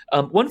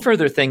 One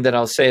further thing that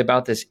I'll say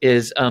about this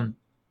is,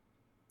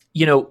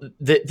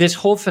 this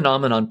whole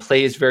phenomenon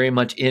plays very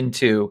much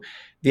into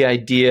the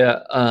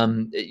idea,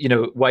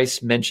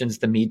 Weiss mentions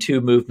the Me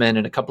Too movement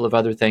and a couple of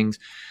other things,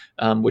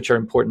 which are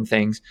important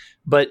things.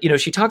 But,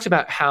 she talks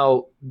about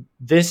how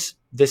this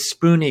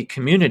Spoonie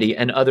community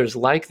and others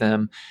like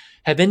them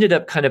have ended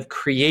up kind of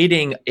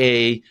creating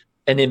an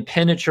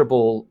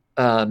impenetrable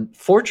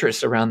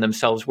fortress around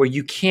themselves where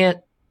you can't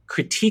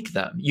critique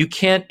them. You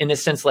can't, in a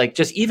sense, like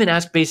just even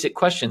ask basic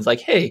questions like,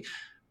 hey,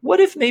 what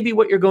if maybe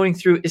what you're going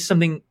through is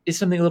something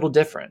a little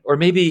different? Or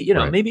maybe,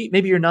 right. maybe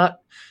you're not,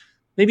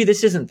 maybe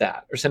this isn't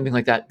that or something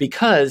like that,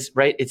 because,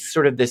 right, it's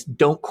sort of this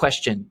don't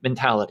question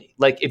mentality.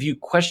 Like if you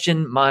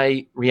question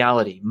my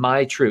reality,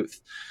 my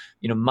truth,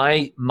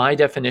 my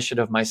definition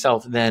of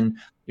myself, then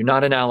you're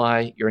not an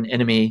ally, you're an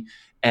enemy,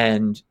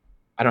 and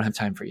I don't have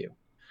time for you.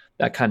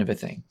 That kind of a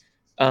thing.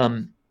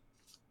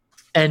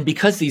 And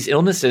because these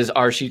illnesses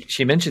are,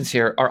 she mentions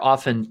here, are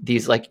often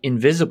these like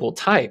invisible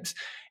types,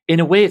 in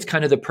a way, it's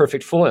kind of the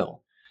perfect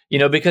foil,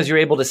 because you're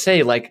able to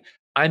say like,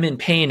 I'm in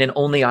pain and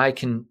only I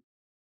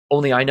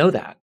know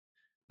that,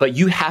 but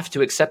you have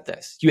to accept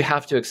this. You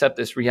have to accept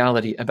this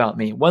reality about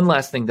me. One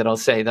last thing that I'll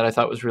say that I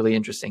thought was really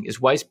interesting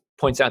is Weiss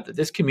points out that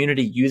this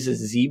community uses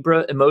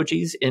zebra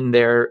emojis in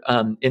their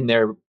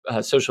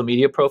social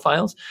media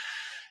profiles.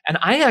 And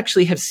I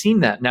actually have seen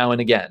that now and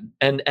again.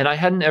 And I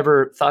hadn't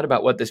ever thought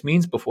about what this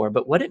means before,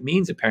 but what it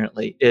means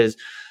apparently is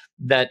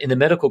that in the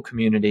medical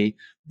community,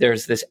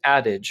 there's this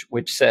adage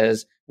which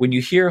says, when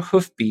you hear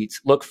hoofbeats,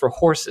 look for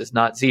horses,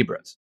 not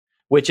zebras,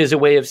 which is a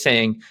way of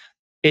saying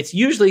it's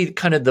usually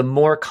kind of the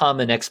more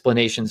common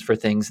explanations for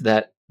things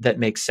that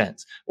make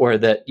sense, or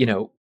that,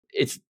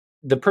 it's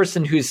the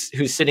person who's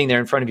sitting there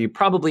in front of you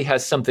probably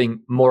has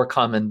something more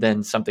common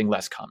than something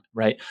less common,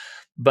 right?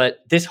 But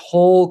this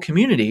whole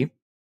community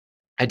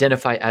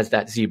identify as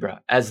that zebra,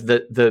 as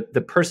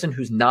the person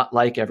who's not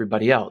like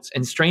everybody else.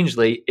 And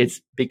strangely,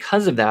 it's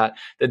because of that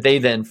they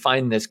then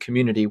find this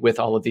community with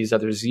all of these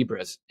other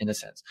zebras, in a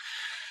sense.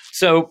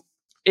 So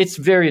it's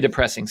very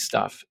depressing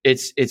stuff.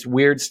 It's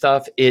weird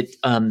stuff.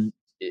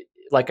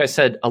 Like I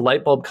said, a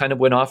light bulb kind of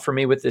went off for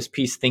me with this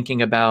piece,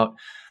 thinking about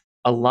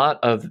a lot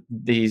of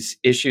these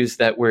issues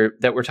that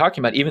we're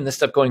talking about, even the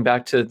stuff going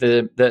back to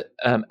the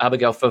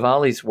Abigail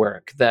Favale's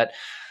work, that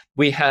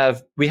we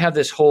have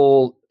this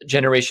whole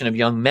generation of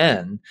young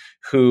men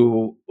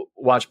who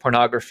watch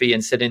pornography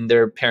and sit in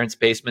their parents'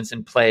 basements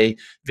and play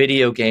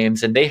video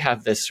games, and they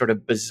have this sort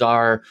of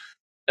bizarre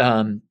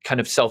kind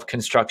of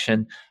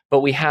self-construction. But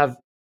we have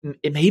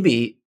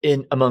maybe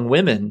among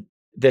women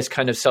this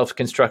kind of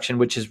self-construction,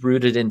 which is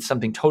rooted in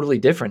something totally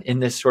different, in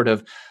this sort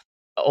of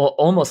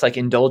almost like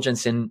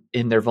indulgence in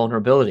their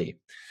vulnerability.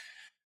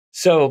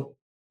 So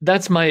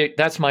that's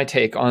my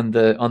take on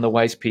the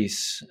Weiss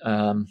piece.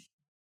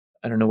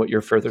 I don't know what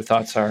your further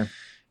thoughts are.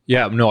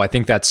 Yeah, no, I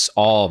think that's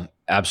all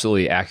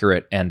absolutely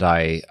accurate. And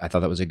I thought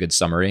that was a good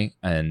summary.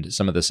 And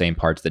some of the same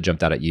parts that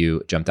jumped out at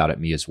you jumped out at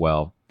me as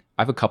well.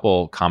 I have a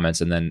couple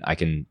comments, and then I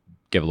can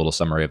give a little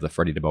summary of the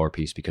Freddie DeBoer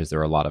piece, because there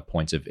are a lot of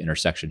points of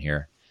intersection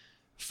here.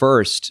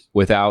 First,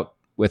 without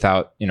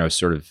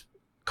sort of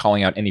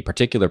calling out any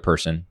particular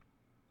person,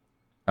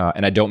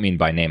 and I don't mean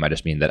by name, I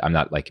just mean that I'm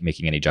not like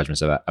making any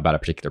judgments about a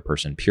particular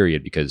person,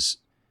 period, because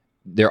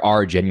there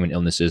are genuine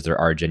illnesses, there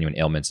are genuine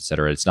ailments, et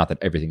cetera. It's not that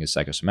everything is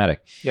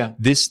psychosomatic. Yeah.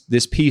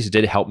 This piece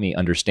did help me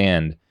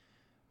understand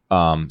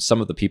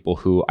some of the people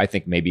who I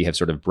think maybe have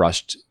sort of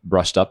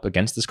brushed up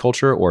against this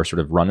culture, or sort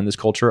of run in this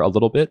culture a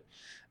little bit,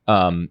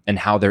 and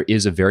how there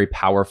is a very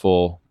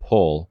powerful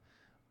pull,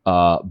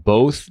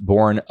 both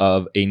born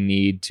of a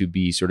need to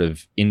be sort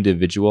of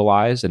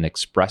individualized and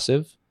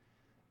expressive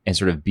and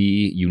sort of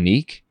be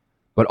unique,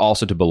 but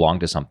also to belong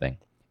to something.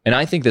 And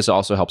I think this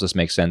also helps us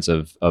make sense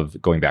of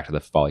going back to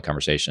the Favale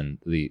conversation,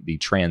 the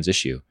trans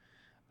issue.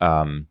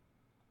 There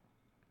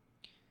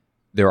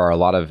are a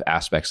lot of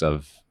aspects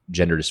of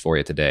gender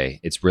dysphoria today.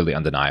 It's really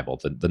undeniable.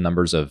 The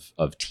numbers of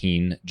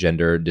teen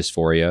gender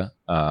dysphoria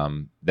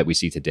that we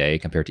see today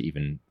compared to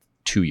even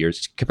 2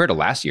 years, compared to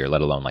last year,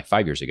 let alone like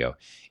 5 years ago,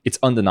 it's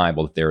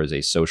undeniable that there is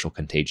a social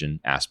contagion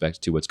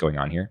aspect to what's going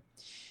on here.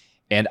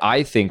 And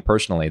I think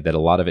personally that a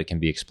lot of it can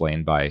be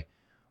explained by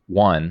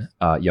one,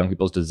 young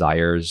people's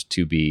desires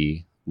to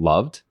be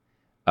loved,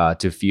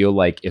 to feel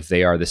like if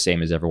they are the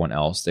same as everyone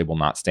else, they will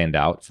not stand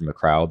out from a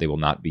crowd. They will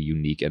not be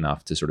unique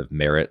enough to sort of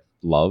merit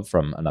love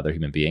from another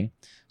human being.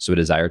 So a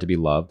desire to be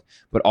loved,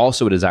 but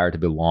also a desire to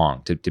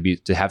belong,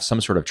 to have some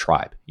sort of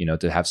tribe,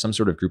 to have some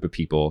sort of group of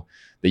people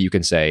that you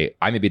can say,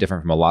 I may be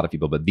different from a lot of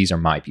people, but these are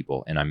my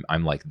people and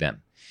I'm like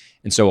them.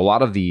 And so a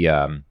lot of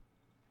the,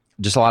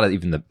 just a lot of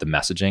even the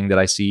messaging that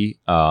I see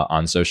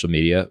on social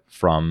media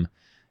from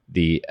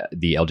the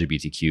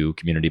LGBTQ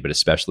community, but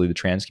especially the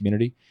trans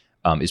community,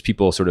 is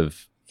people sort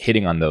of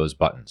hitting on those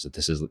buttons that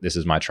this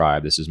is my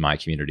tribe, this is my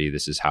community,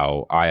 this is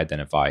how I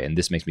identify, and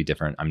this makes me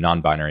different. I'm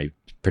non-binary,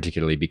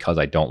 particularly because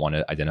I don't want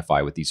to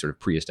identify with these sort of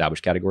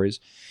pre-established categories.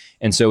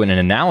 And so in an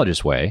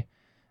analogous way,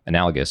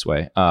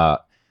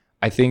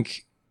 I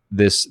think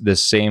this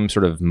same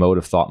sort of mode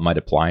of thought might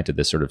apply to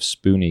this sort of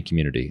spoony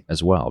community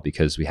as well,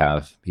 because we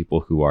have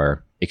people who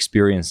are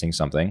experiencing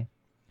something,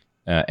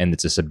 and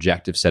it's a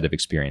subjective set of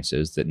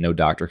experiences that no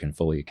doctor can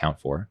fully account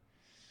for.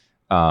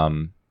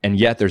 And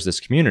yet there's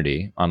this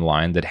community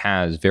online that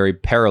has very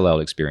parallel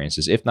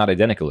experiences, if not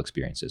identical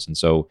experiences. And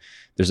so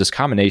there's this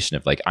combination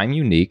of like, I'm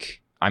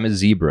unique, I'm a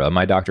zebra,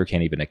 my doctor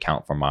can't even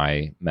account for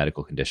my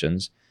medical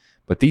conditions,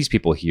 but these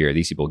people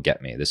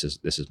get me. This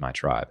is my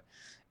tribe.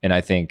 And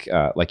I think,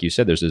 like you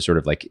said, there's this sort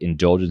of like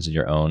indulgence in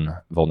your own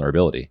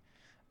vulnerability.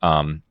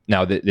 Now,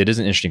 it is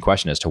an interesting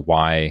question as to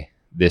why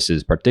this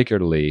is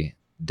particularly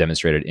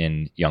demonstrated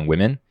in young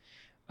women.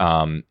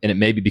 And it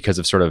may be because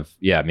of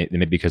it may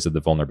be because of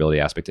the vulnerability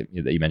aspect that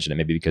you mentioned. It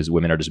may be because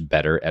women are just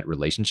better at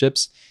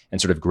relationships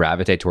and sort of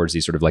gravitate towards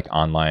these sort of like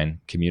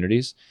online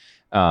communities.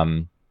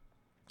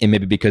 It may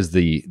be because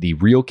the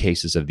real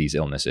cases of these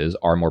illnesses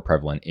are more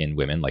prevalent in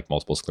women, like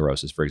multiple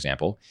sclerosis, for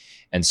example.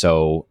 And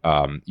so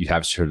you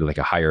have sort of like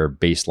a higher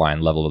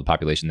baseline level of the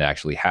population that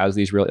actually has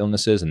these real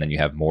illnesses. And then you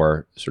have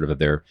more sort of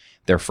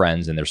their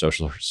friends and their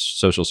social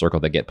circle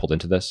that get pulled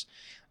into this.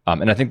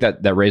 And I think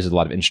that raises a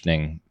lot of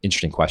interesting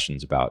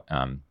questions about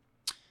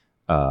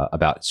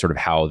sort of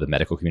how the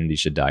medical community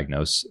should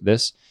diagnose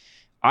this.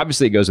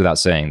 Obviously, it goes without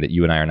saying that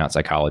you and I are not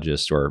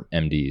psychologists or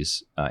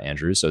MDs,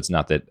 Andrew. So it's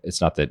not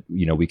that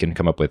we can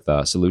come up with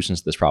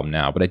solutions to this problem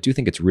now. But I do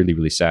think it's really,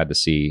 really sad to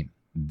see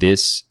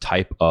this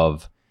type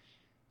of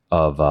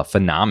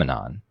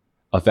phenomenon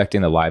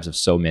affecting the lives of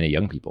so many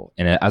young people.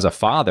 And as a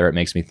father, it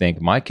makes me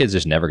think my kid's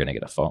just never going to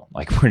get a phone.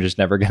 Like we're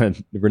never going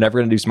to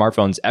do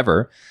smartphones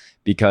ever.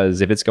 Because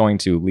if it's going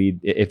to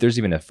lead, if there's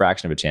even a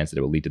fraction of a chance that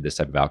it will lead to this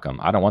type of outcome,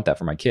 I don't want that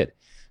for my kid.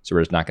 So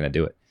we're just not going to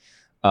do it.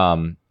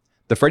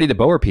 The Freddie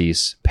DeBoer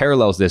piece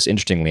parallels this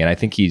interestingly, and I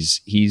think he's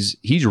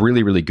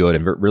really, really good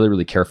and really,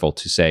 really careful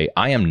to say,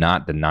 I am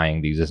not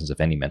denying the existence of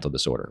any mental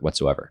disorder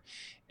whatsoever.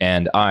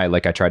 And I,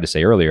 like I tried to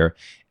say earlier,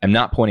 am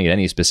not pointing at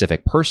any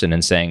specific person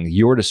and saying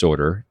your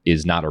disorder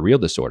is not a real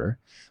disorder,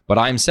 but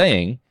I'm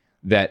saying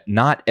that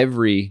not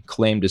every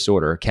claimed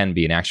disorder can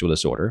be an actual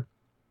disorder.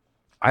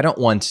 I don't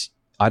want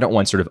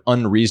sort of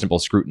unreasonable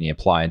scrutiny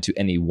applied to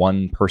any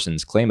one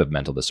person's claim of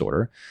mental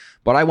disorder,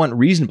 but I want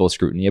reasonable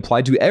scrutiny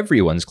applied to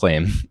everyone's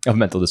claim of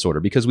mental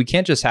disorder, because we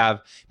can't just have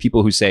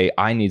people who say,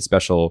 I need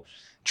special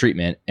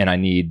treatment and I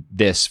need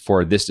this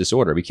for this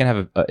disorder. We can't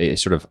have a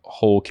sort of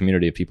whole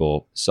community of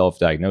people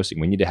self-diagnosing.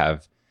 We need to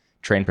have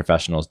trained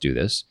professionals do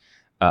this.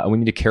 And we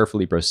need to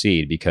carefully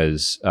proceed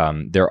because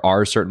there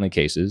are certainly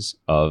cases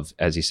of,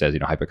 as he says,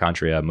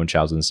 hypochondria,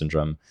 Munchausen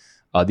syndrome,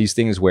 these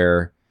things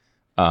where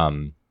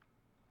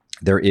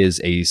there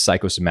is a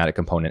psychosomatic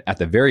component at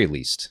the very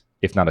least,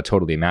 if not a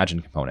totally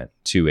imagined component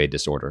to a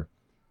disorder.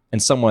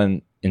 And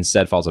someone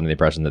instead falls under the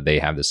impression that they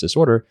have this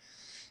disorder.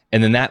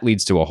 And then that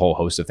leads to a whole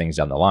host of things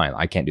down the line.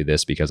 I can't do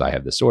this because I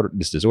have this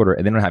disorder.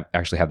 And they don't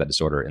actually have that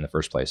disorder in the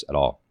first place at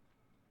all.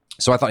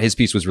 So I thought his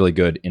piece was really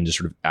good in just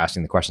sort of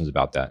asking the questions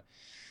about that.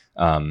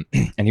 And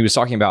he was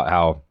talking about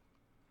how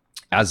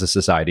as a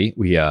society,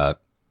 we,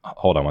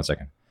 hold on one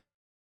second.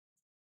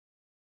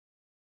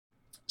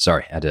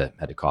 Sorry, I had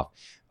to cough.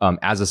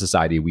 As a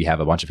society, we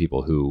have a bunch of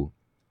people who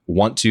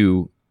want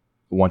to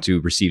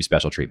receive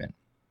special treatment.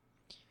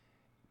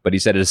 But he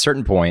said at a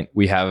certain point,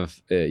 we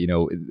have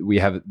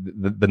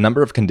the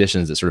number of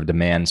conditions that sort of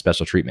demand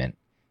special treatment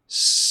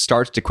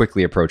starts to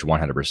quickly approach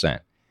 100%.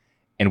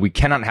 And we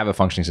cannot have a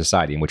functioning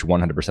society in which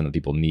 100% of the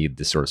people need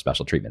this sort of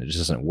special treatment. It just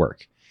doesn't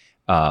work.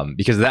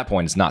 Because at that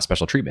point, it's not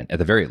special treatment. At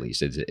the very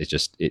least,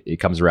 it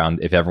comes around.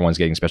 If everyone's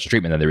getting special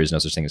treatment, then there is no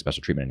such thing as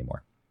special treatment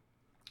anymore.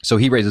 So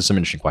he raises some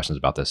interesting questions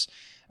about this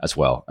as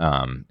well.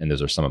 And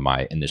those are some of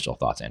my initial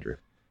thoughts, Andrew.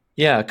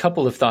 Yeah, a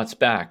couple of thoughts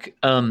back.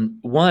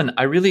 One,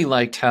 I really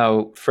liked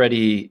how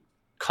Freddie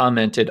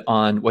commented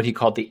on what he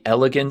called the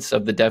elegance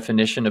of the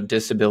definition of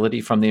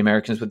disability from the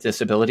Americans with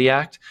Disability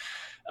Act,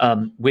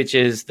 which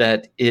is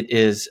that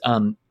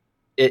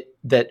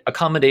that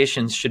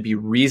accommodations should be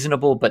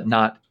reasonable but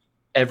not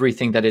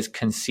everything that is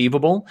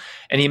conceivable.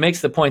 And he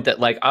makes the point that,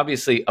 like,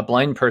 obviously a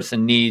blind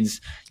person needs,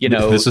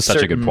 this is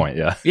such a good point.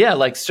 Yeah.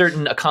 Like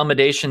certain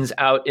accommodations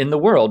out in the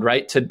world,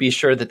 right. To be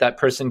sure that that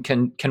person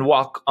can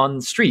walk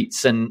on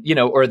streets and,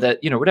 or that,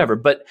 whatever.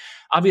 But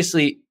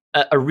obviously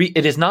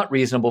it is not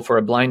reasonable for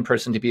a blind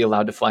person to be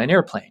allowed to fly an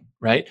airplane.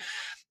 Right.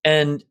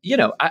 And,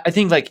 I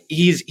think like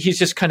he's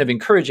just kind of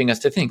encouraging us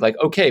to think like,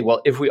 okay,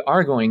 well, if we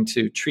are going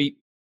to treat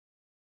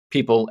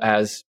people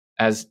as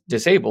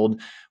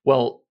disabled,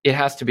 well, it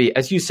has to be,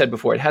 as you said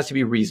before, it has to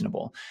be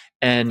reasonable.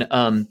 And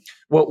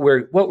what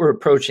we're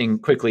approaching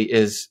quickly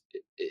is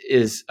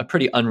a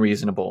pretty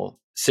unreasonable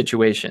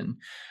situation.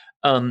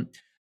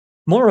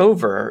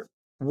 Moreover,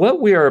 what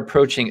we are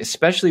approaching,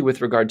 especially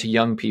with regard to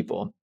young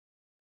people,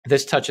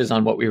 this touches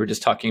on what we were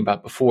just talking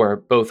about before,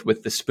 both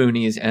with the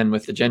spoonies and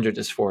with the gender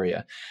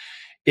dysphoria,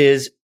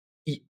 is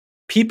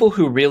people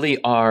who really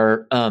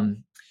are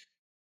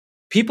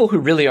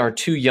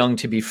too young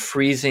to be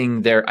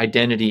freezing their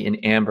identity in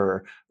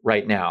amber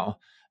right now,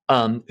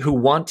 who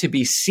want to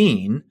be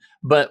seen.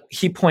 But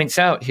he points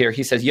out here,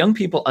 he says, young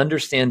people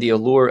understand the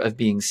allure of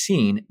being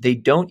seen. They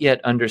don't yet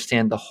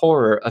understand the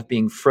horror of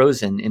being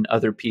frozen in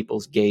other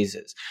people's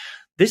gazes.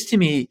 This to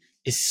me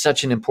is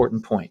such an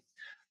important point.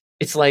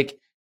 It's like,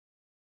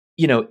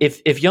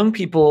 if young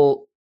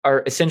people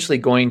are essentially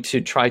going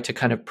to try to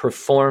kind of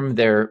perform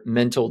their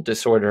mental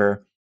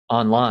disorder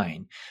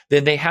online,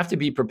 then they have to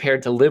be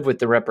prepared to live with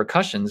the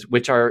repercussions,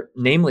 which are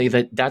namely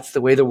that that's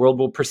the way the world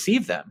will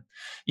perceive them,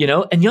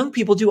 and young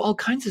people do all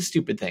kinds of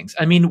stupid things.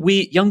 I mean,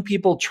 young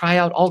people try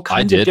out all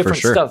kinds of different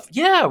stuff.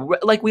 Yeah.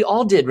 Like we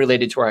all did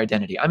related to our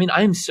identity. I mean,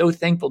 I am so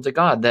thankful to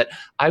God that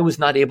I was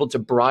not able to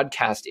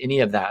broadcast any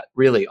of that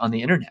really on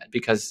the internet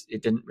because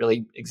it didn't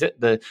really exist.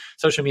 The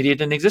social media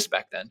didn't exist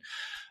back then.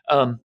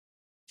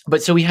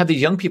 But so we have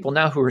these young people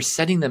now who are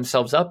setting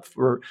themselves up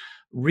for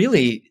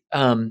really,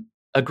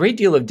 a great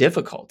deal of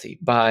difficulty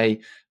by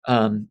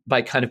kind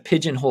of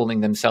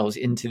pigeonholing themselves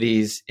into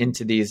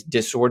these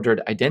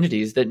disordered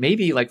identities that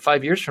maybe like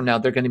 5 years from now,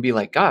 they're going to be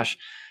like, gosh,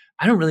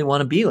 I don't really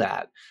want to be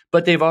that.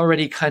 But they're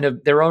already kind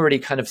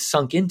of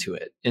sunk into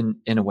it in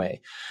a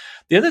way.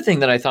 The other thing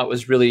that I thought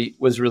was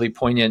really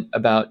poignant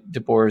about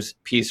DeBoer's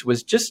piece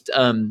was just,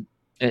 and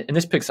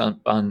this picks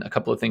on a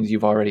couple of things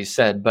you've already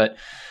said, but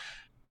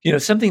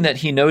something that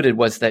he noted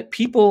was that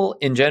people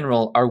in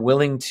general are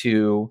willing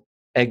to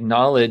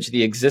acknowledge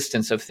the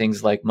existence of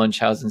things like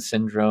Munchausen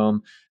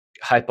syndrome,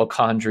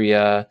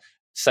 hypochondria,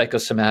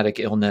 psychosomatic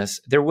illness.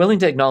 They're willing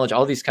to acknowledge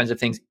all these kinds of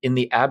things in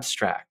the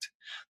abstract.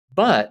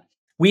 But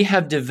we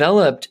have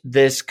developed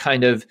this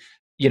kind of,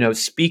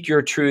 speak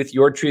your truth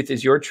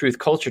is your truth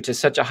culture to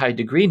such a high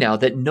degree now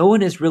that no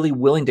one is really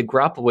willing to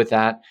grapple with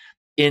that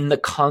in the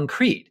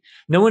concrete.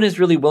 No one is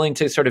really willing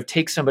to sort of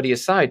take somebody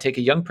aside, take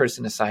a young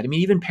person aside. I mean,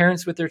 even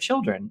parents with their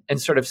children,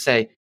 and sort of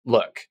say,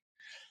 look,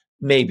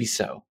 maybe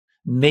so.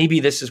 Maybe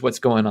this is what's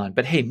going on,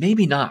 but hey,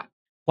 maybe not.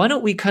 Why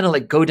don't we kind of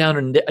like go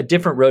down a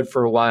different road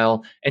for a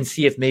while and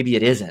see if maybe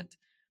it isn't?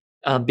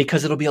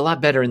 Because it'll be a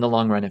lot better in the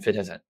long run if it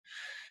isn't.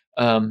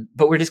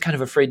 But we're just kind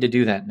of afraid to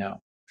do that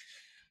now.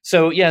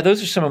 So yeah,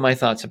 those are some of my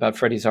thoughts about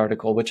Freddie's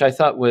article, which I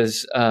thought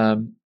was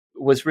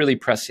really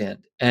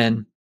prescient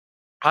and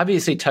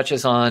obviously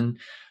touches on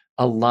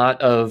a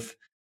lot of,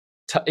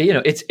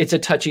 it's a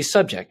touchy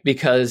subject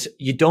because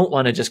you don't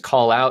want to just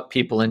call out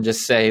people and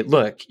just say,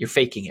 look, you're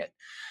faking it.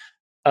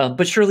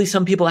 But surely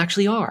some people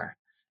actually are.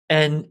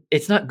 And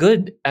it's not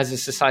good as a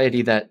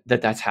society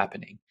that's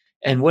happening.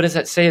 And what does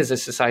that say as a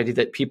society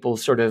that people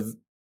sort of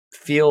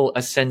feel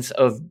a sense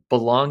of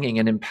belonging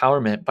and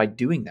empowerment by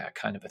doing that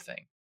kind of a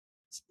thing?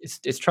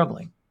 It's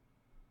troubling.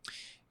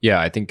 Yeah,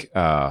 I think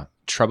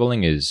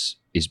troubling is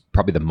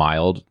probably the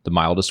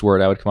mildest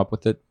word I would come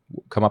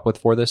up with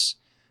for this.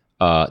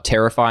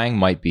 Terrifying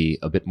might be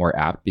a bit more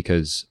apt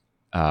because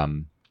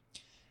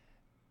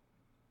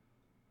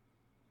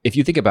if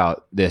you think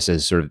about this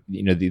as sort of,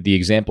 the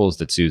examples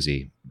that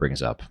Susie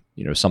brings up,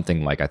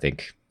 something like I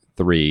think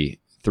three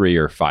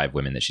or five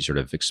women that she sort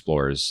of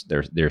explores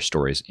their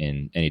stories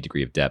in any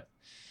degree of depth.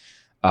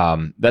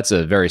 That's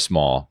a very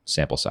small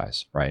sample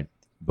size, right?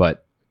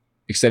 But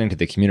extending to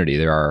the community,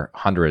 there are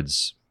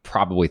hundreds,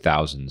 probably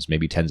thousands,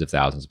 maybe tens of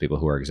thousands of people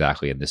who are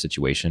exactly in this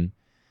situation.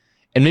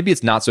 And maybe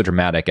it's not so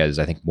dramatic as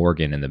I think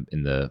Morgan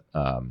in the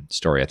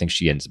story. I think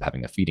she ends up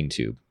having a feeding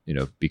tube,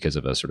 because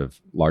of a sort of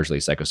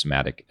largely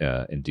psychosomatic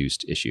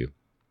induced issue.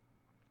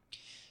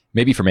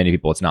 Maybe for many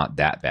people it's not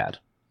that bad,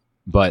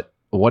 but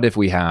what if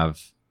we have,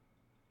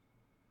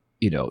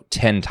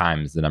 10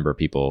 times the number of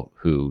people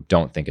who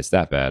don't think it's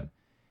that bad,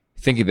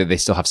 thinking that they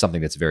still have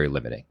something that's very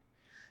limiting,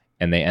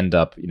 and they end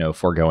up,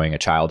 foregoing a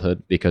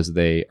childhood because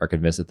they are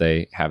convinced that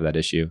they have that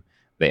issue.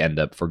 They end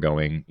up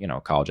foregoing,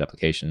 college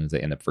applications.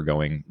 They end up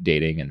foregoing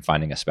dating and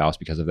finding a spouse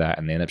because of that.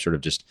 And they end up sort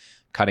of just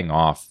cutting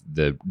off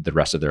the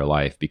rest of their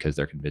life because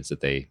they're convinced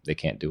that they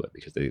can't do it,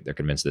 because they're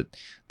convinced that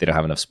they don't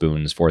have enough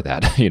spoons for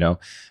that.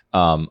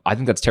 I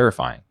think that's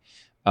terrifying.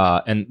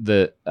 And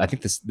I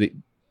think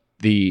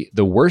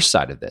the worst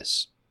side of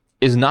this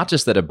is not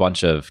just that a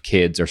bunch of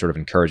kids are sort of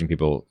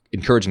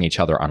encouraging each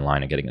other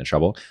online and getting into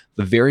trouble.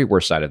 The very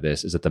worst side of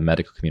this is that the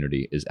medical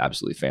community is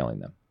absolutely failing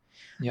them.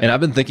 Yeah. And I've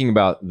been thinking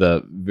about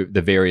the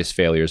various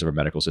failures of our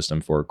medical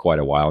system for quite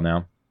a while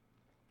now.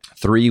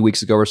 3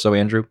 weeks ago or so,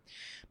 Andrew,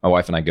 my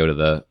wife and I go to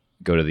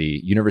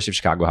the University of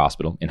Chicago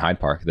Hospital in Hyde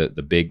Park, the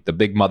big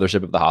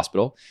mothership of the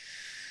hospital.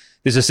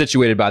 This is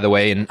situated, by the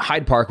way, in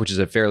Hyde Park, which is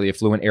a fairly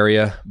affluent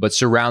area, but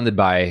surrounded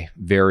by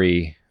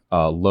very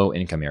low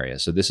income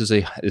areas. So this is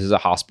a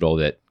hospital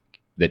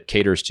that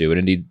caters to, and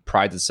indeed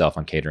prides itself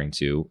on catering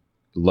to,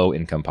 low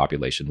income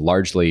population,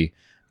 largely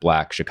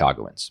Black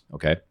Chicagoans.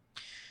 Okay,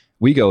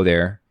 we go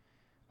there.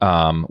 We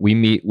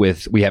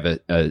have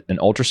an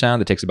ultrasound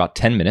that takes about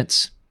 10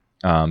 minutes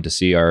to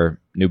see our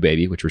new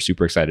baby, which we're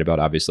super excited about.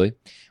 Obviously,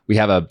 we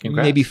have a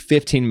maybe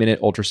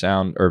 15-minute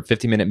ultrasound or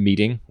 15-minute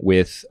meeting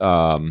with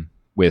a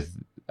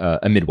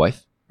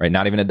midwife, right?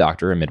 Not even a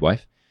doctor, a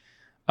midwife.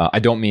 I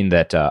don't mean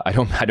that. I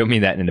don't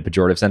mean that in a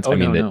pejorative sense. I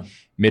mean that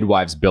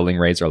midwives' billing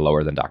rates are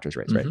lower than doctors'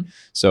 rates, right?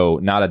 So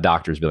not a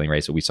doctor's billing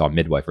rate. So we saw a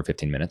midwife for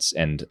 15 minutes,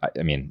 and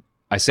I mean,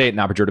 I say it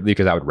not pejoratively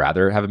because I would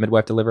rather have a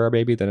midwife deliver our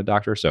baby than a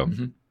doctor. So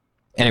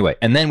anyway,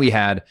 and then we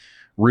had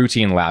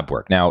routine lab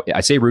work. Now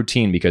I say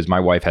routine because my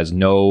wife has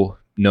no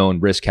known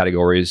risk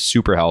categories,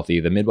 super healthy.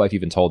 The midwife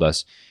even told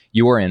us,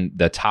 you are in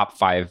the top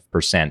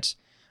 5%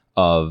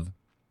 of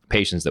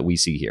patients that we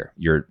see here.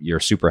 You're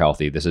super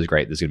healthy. This is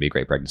great. This is going to be a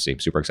great pregnancy. I'm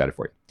super excited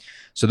for you.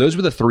 So those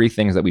were the 3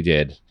 things that we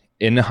did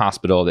in the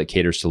hospital that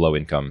caters to low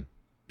income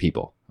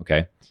people.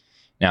 Okay.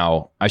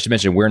 Now I should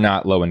mention, we're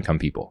not low income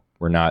people.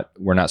 We're not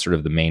sort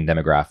of the main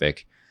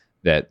demographic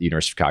that the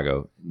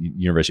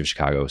University of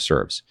Chicago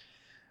serves.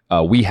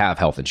 We have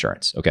health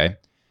insurance. Okay.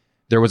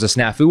 There was a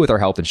snafu with our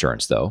health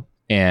insurance though,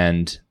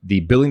 and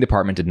the billing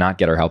department did not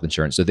get our health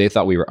insurance. So they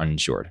thought we were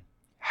uninsured.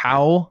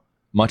 How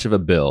much of a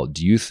bill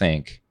do you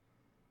think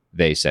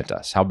they sent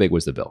us? How big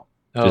was the bill?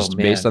 Just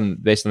based on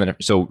the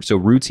so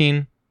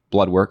routine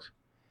blood work,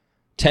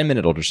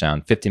 10-minute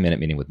ultrasound, 15-minute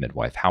meeting with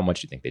midwife. How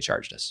much do you think they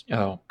charged us?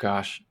 Oh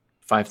gosh,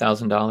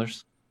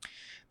 $5,000.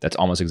 That's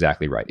almost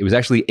exactly right. It was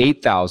actually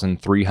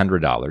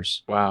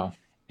 $8,300. Wow.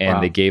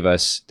 And they gave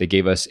us a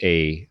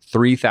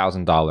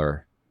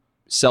 $3,000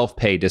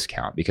 self-pay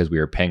discount because we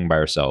were paying by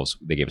ourselves.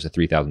 They gave us a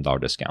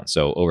 $3,000 discount,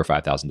 so over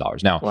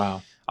 $5,000. Now,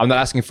 wow. I'm not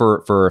asking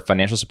for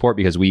financial support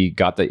because we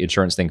got the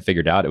insurance thing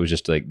figured out. It was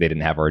just like they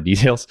didn't have our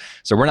details.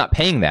 So we're not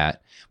paying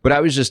that. But I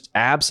was just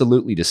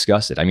absolutely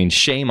disgusted. I mean,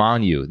 shame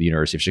on you, the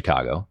University of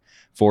Chicago,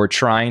 for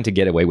trying to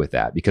get away with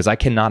that, because I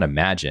cannot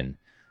imagine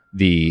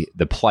the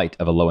plight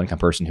of a low-income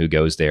person who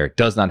goes there,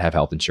 does not have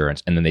health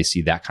insurance, and then they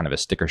see that kind of a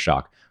sticker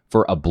shock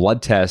for a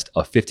blood test,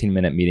 a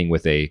 15-minute meeting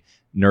with a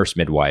nurse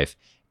midwife,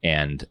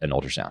 and an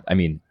ultrasound. I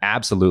mean,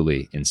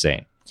 absolutely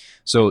insane.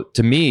 So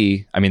to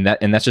me, I mean,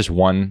 that's just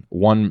one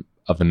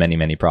of the many,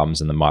 many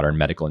problems in the modern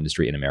medical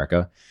industry in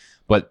America.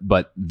 But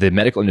the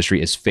medical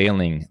industry is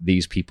failing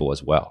these people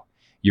as well.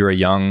 You're a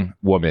young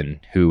woman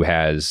who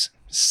has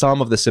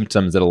some of the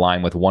symptoms that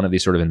align with one of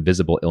these sort of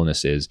invisible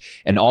illnesses,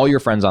 and all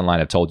your friends online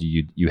have told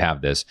you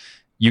have this.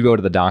 You go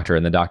to the doctor,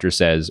 and the doctor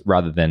says,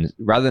 rather than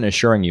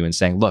assuring you and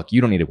saying, look,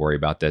 you don't need to worry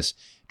about this,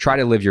 try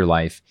to live your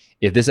life.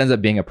 If this ends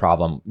up being a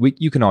problem,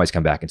 you can always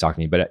come back and talk to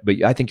me, but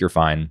I think you're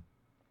fine.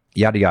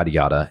 Yada, yada,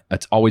 yada.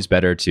 It's always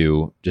better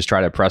to just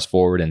try to press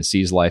forward and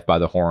seize life by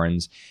the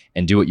horns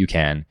and do what you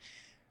can,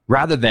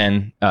 rather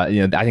than, I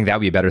think that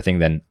would be a better thing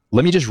than,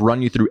 let me just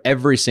run you through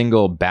every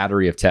single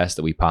battery of tests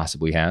that we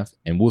possibly have,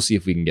 and we'll see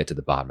if we can get to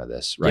the bottom of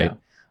this, right?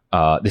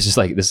 Yeah. This is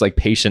like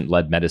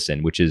patient-led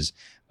medicine, which is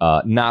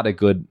not a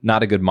good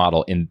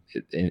model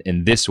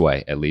in this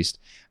way, at least.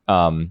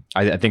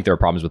 I think there are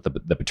problems with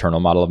the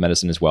paternal model of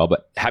medicine as well,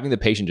 but having the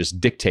patient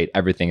just dictate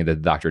everything that the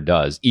doctor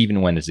does,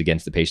 even when it's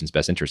against the patient's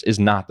best interest, is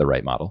not the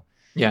right model.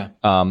 Yeah.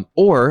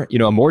 Or,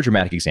 a more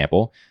dramatic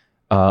example,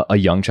 a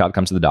young child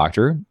comes to the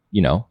doctor,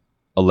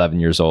 11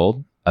 years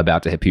old,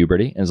 about to hit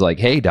puberty, and is like,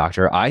 hey,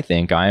 doctor, I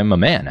think I am a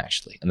man,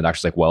 actually. And the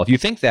doctor's like, well, if you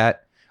think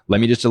that, let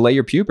me just delay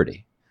your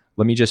puberty.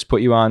 Let me just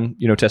put you on,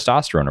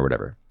 testosterone or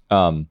whatever.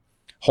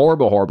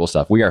 Horrible, horrible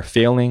stuff. We are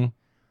failing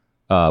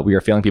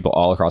people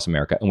all across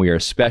America, and we are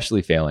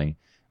especially failing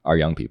our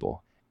young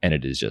people. And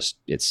it is just,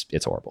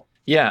 it's horrible.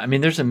 Yeah. I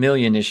mean, there's a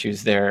million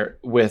issues there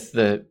with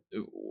the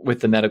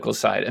medical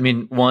side. I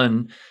mean,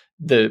 one,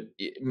 the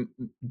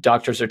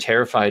doctors are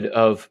terrified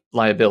of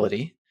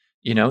liability,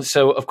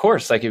 so of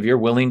course, like if you're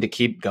willing to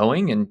keep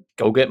going and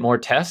go get more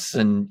tests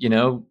and,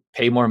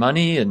 pay more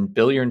money and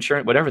bill your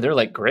insurance, whatever, they're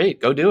like,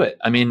 great, go do it.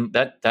 I mean,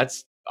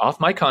 that's off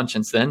my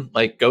conscience then.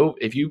 Like, go,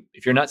 if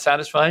you're not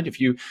satisfied, if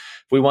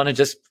we want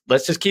to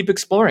let's just keep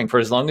exploring for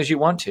as long as you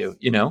want to,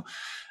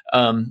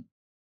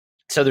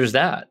 so there's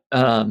that,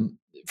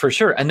 for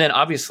sure. And then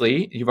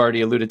obviously you've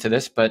already alluded to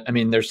this, but I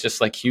mean, there's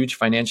just like huge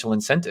financial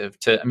incentive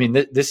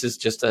this is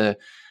just a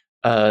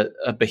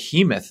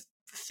behemoth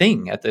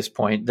thing at this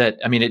point that,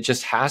 I mean, it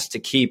just has to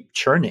keep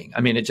churning.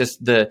 I mean, it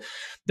just, the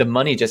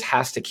money just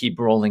has to keep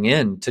rolling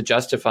in to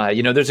justify,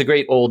 there's a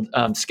great old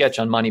sketch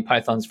on Monty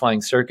Python's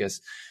Flying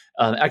Circus,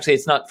 Actually,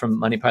 it's not from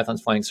Monty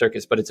Python's Flying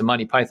Circus, but it's a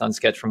Monty Python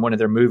sketch from one of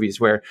their movies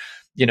where,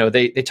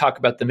 they talk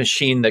about the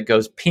machine that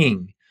goes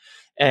ping.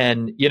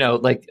 And,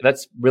 like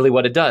that's really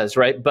what it does.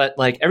 Right. But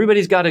like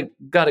everybody's got to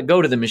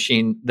go to the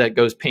machine that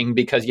goes ping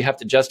because you have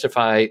to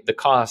justify the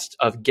cost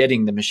of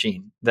getting the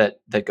machine that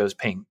goes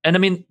ping. And I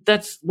mean,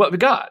 that's what we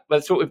got.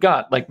 That's what we've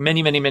got like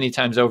many, many, many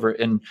times over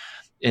in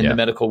the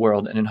medical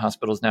world and in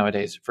hospitals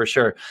nowadays, for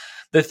sure.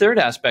 The third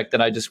aspect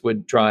that I just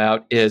would draw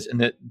out is,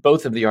 and that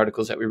both of the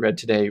articles that we read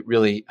today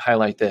really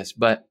highlight this,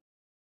 but,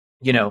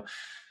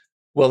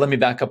 well, let me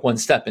back up one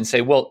step and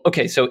say, well,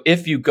 okay, so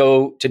if you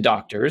go to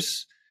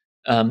doctors,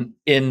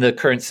 in the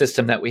current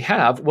system that we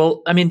have,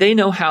 well, I mean, they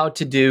know how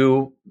to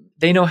do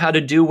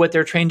what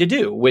they're trained to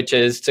do, which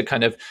is to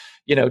kind of,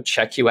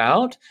 check you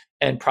out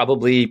and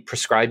probably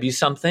prescribe you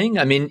something.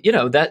 I mean,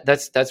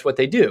 that's what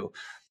they do.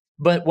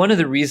 But one of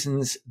the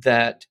reasons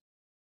that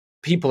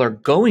people are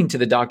going to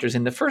the doctors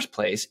in the first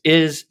place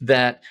is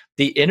that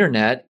the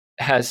internet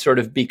has sort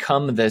of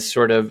become this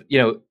sort of,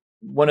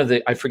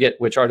 I forget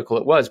which article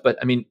it was, but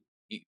I mean,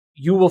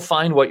 you will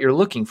find what you're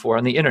looking for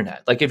on the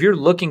internet. Like if you're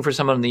looking for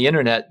someone on the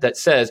internet that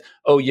says,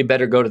 oh, you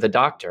better go to the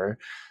doctor,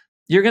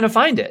 you're going to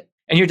find it.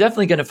 And you're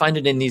definitely going to find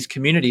it in these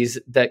communities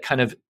that kind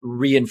of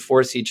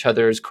reinforce each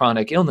other's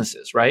chronic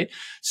illnesses, right?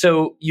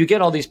 So you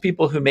get all these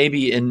people who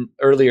maybe in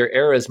earlier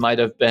eras might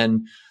have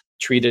been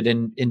treated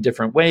in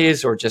different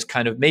ways, or just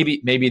kind of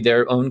maybe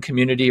their own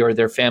community or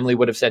their family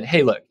would have said,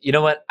 hey, look, you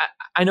know what?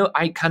 I know,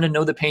 I kind of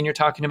know the pain you're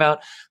talking about.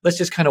 Let's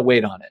just kind of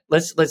wait on it.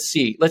 Let's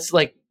see. Let's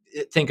like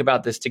think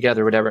about this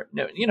together, whatever.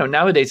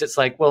 Nowadays it's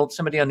like, well,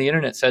 somebody on the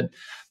internet said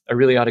I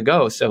really ought to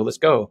go, so let's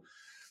go.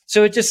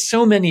 So it's just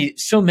so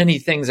many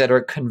things that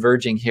are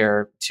converging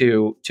here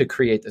to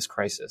create this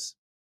crisis.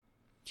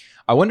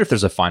 I wonder if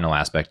there's a final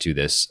aspect to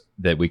this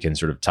that we can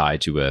sort of tie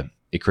to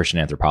a Christian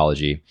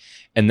anthropology,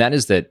 and that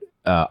is that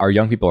our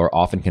young people are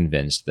often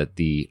convinced that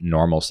the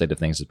normal state of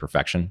things is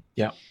perfection.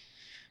 Yeah.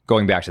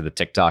 Going back to the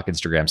TikTok,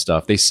 Instagram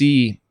stuff, they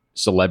see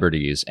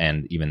celebrities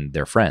and even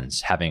their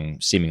friends having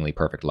seemingly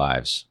perfect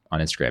lives on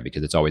Instagram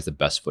because it's always the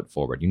best foot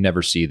forward. You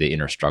never see the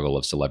inner struggle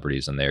of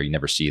celebrities in there. You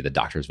never see the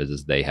doctor's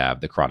visits they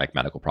have, the chronic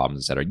medical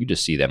problems, et cetera. You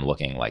just see them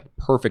looking like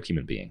perfect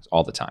human beings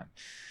all the time.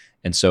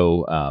 And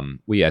so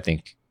we, I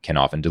think, can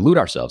often delude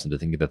ourselves into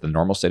thinking that the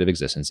normal state of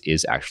existence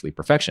is actually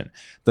perfection.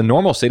 The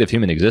normal state of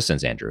human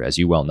existence, Andrew, as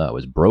you well know,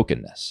 is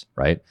brokenness,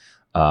 right?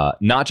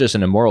 Not just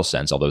in a moral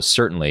sense, although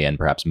certainly and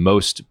perhaps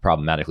most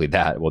problematically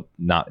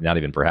not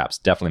even perhaps,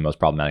 definitely most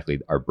problematically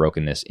our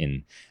brokenness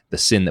in the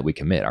sin that we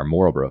commit, our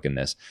moral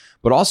brokenness,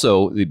 but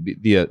also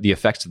the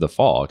effects of the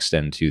fall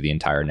extend to the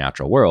entire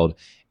natural world,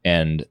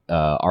 and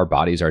our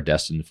bodies are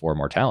destined for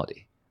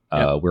mortality.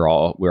 Yep. We're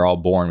all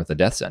born with a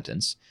death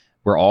sentence.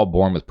 We're all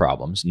born with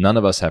problems. None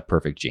of us have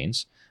perfect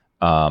genes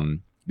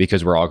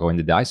because we're all going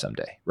to die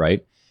someday,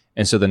 right?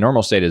 And so the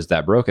normal state is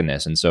that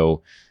brokenness, and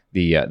so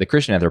the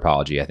Christian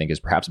anthropology, I think, is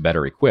perhaps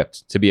better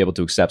equipped to be able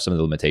to accept some of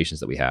the limitations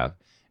that we have,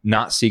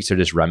 not seek to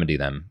just remedy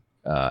them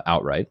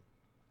outright,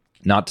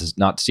 not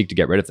seek to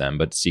get rid of them,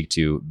 but seek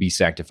to be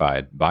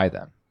sanctified by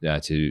them,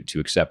 to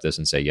accept this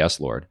and say, yes,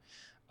 Lord,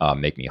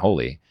 make me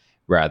holy,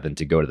 rather than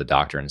to go to the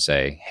doctor and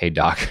say, hey,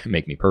 doc,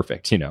 make me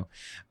perfect,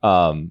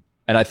 And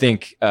I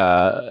think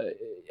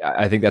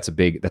that's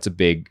a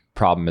big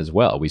problem as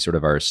well. We sort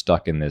of are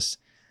stuck in this,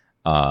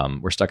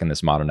 we're stuck in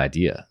this modern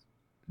idea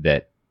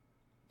that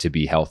to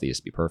be healthy is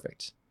to be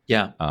perfect.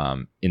 Yeah.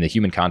 In the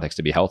human context,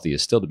 to be healthy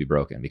is still to be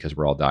broken because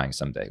we're all dying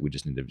someday. We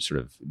just need to sort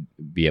of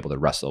be able to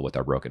wrestle with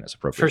our brokenness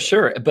appropriately. For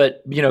sure.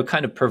 But,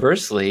 kind of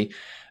perversely,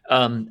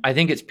 I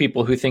think it's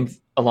people who think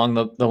along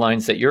the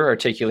lines that you're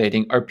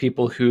articulating are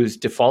people whose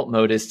default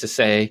mode is to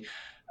say,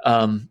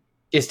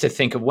 is to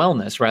think of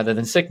wellness rather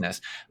than sickness.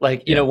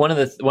 Like, one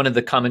of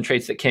the common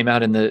traits that came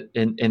out in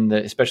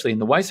the especially in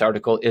the Weiss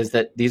article is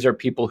that these are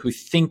people who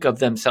think of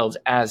themselves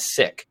as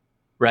sick.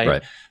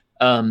 Right.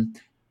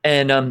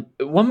 And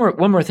one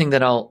more thing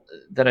that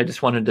I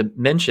just wanted to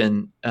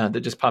mention that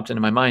just popped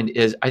into my mind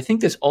is I think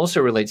this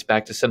also relates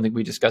back to something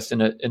we discussed in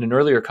an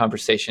earlier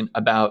conversation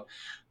about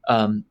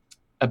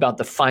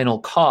the final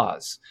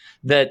cause.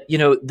 That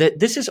that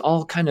this is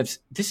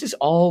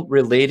all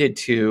related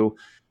to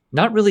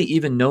not really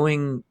even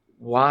knowing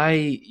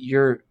why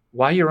you're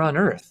on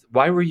Earth.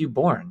 Why were you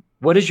born?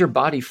 What is your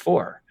body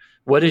for?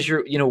 What is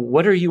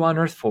what are you on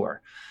Earth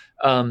for?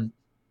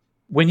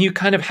 When you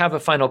kind of have a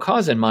final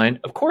cause in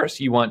mind, of course,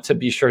 you want to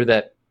be sure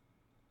that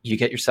you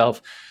get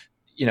yourself,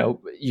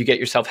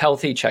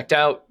 healthy, checked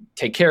out,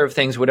 take care of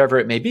things, whatever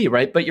it may be,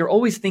 right? But you're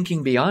always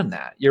thinking beyond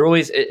that. You're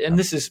always, and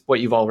this is what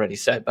you've already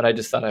said, but I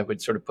just thought I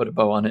would sort of put a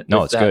bow on it.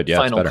 No, it's good. Yeah,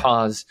 final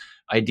cause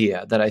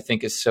idea that I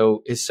think is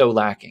so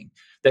lacking.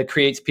 That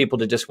creates people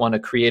to just want to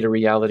create a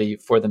reality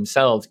for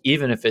themselves,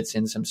 even if it's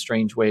in some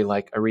strange way,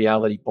 like a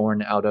reality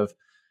born out of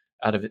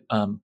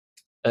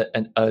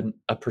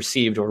a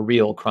perceived or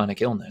real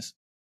chronic illness.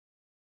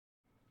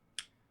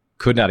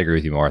 Could not agree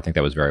with you more. I think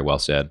that was very well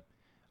said.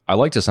 I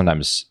like to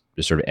sometimes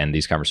just sort of end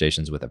these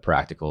conversations with a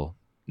practical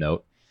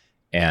note.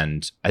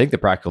 And I think the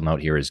practical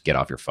note here is get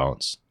off your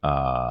phones.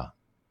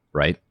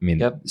 right? I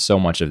mean, so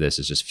much of this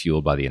is just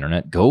fueled by the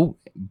internet. Go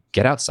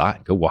get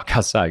outside, go walk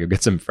outside, go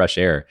get some fresh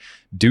air,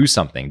 do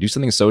something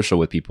social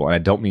with people. And I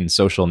don't mean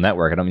social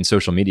network. I don't mean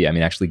social media. I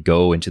mean, actually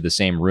go into the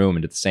same room,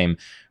 into the same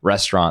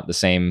restaurant, the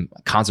same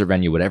concert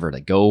venue, whatever.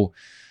 Like go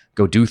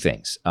do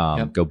things,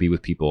 go be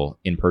with people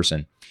in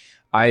person.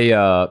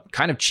 I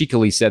kind of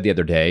cheekily said the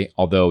other day,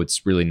 although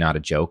it's really not a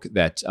joke,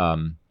 that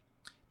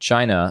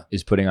China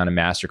is putting on a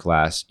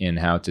masterclass in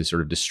how to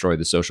sort of destroy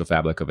the social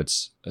fabric of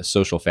its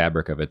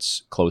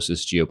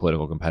closest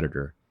geopolitical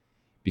competitor,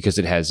 because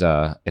it has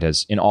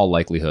in all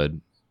likelihood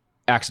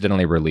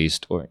accidentally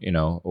released,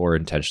 or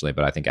intentionally,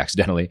 but I think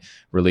accidentally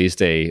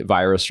released a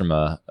virus from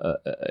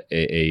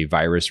a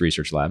virus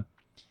research lab.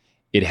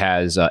 It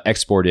has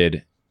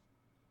exported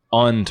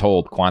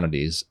untold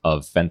quantities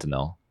of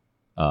fentanyl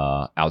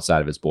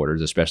outside of its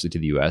borders, especially to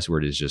the U.S., where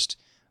it is just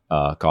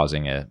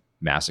causing a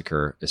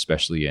massacre,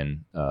 especially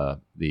in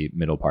the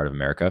middle part of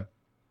America.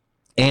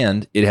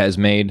 And it has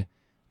made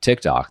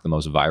TikTok the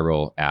most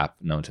viral app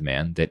known to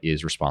man, that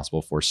is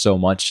responsible for so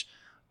much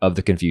of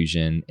the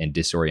confusion and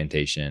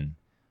disorientation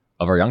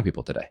of our young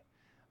people today.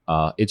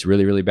 It's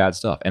really, really bad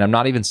stuff. And I'm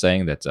not even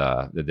saying that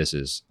that this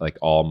is like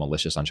all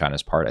malicious on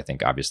China's part. I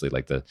think obviously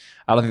I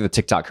don't think the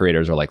TikTok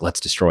creators are like, let's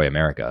destroy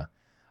America.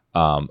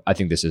 I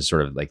think this is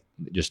sort of like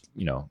just,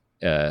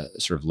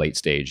 sort of late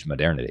stage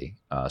modernity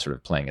sort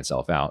of playing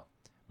itself out.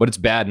 But it's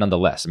bad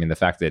nonetheless. I mean, the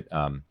fact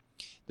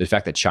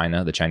that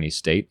China, the Chinese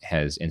state,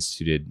 has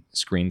instituted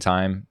screen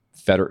time,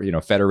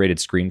 federated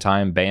screen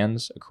time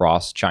bans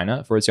across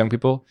China for its young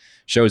people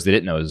shows that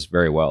it knows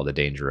very well the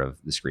danger of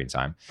the screen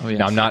time. Oh, yes.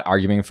 Now, I'm not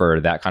arguing for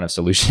that kind of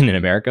solution in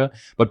America,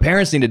 but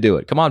parents need to do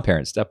it. Come on,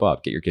 parents, step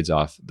up, get your kids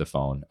off the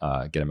phone,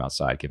 get them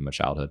outside, give them a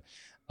childhood.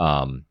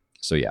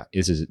 So yeah,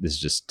 this is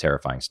just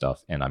terrifying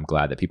stuff, and I'm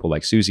glad that people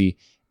like Susie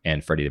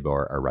and Freddie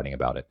DeBoer are writing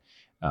about it.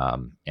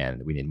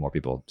 And we need more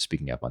people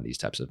speaking up on these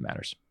types of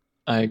matters.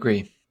 I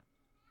agree.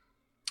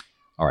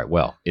 All right.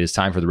 Well, it is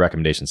time for the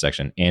recommendation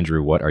section.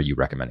 Andrew, what are you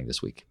recommending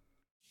this week?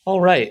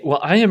 All right. Well,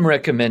 I am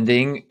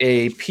recommending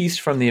a piece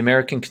from the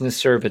American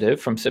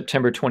Conservative from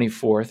September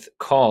 24th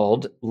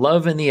called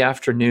Love in the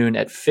Afternoon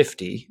at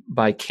 50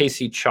 by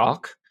Casey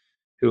Chalk,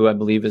 who I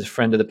believe is a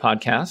friend of the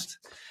podcast.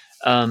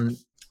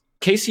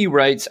 Casey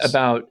writes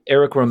about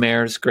Eric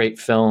Romaire's great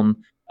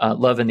film,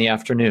 Love in the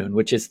Afternoon,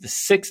 which is the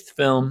sixth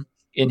film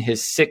in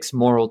his 6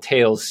 Moral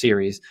Tales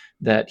series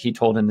that he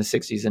told in the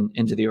 60s and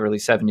into the early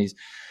 70s.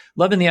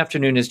 Love in the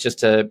Afternoon is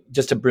just a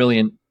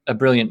brilliant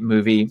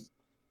movie.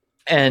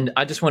 And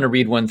I just want to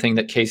read one thing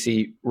that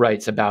Casey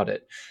writes about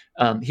it.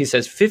 He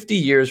says, 50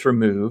 years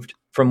removed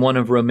from one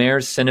of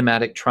Romaire's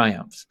cinematic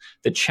triumphs,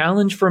 the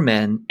challenge for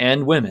men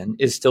and women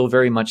is still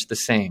very much the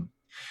same.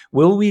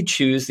 Will we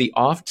choose the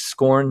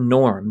oft-scorned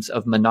norms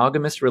of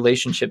monogamous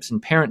relationships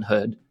and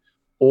parenthood,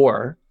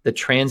 or the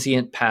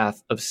transient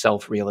path of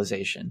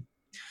self-realization?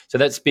 So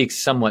that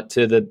speaks somewhat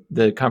to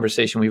the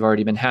conversation we've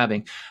already been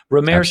having.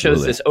 Romaire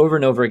shows this over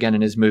and over again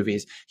in his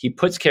movies. He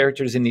puts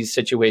characters in these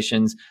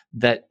situations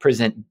that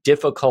present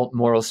difficult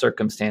moral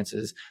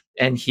circumstances,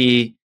 and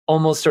he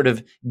almost sort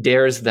of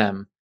dares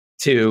them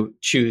to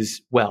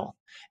choose well.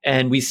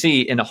 And we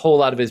see in a whole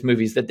lot of his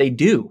movies that they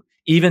do,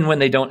 even when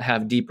they don't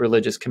have deep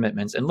religious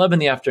commitments. And Love in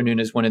the Afternoon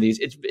is one of these.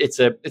 It's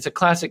a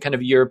classic kind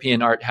of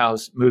European art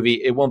house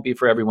movie. It won't be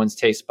for everyone's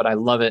taste, but I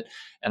love it.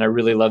 And I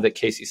really love that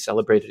Casey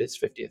celebrated its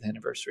 50th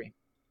anniversary.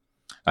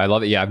 I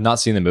love it. Yeah, I've not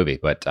seen the movie,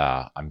 but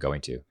I'm going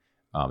to,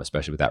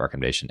 especially with that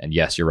recommendation. And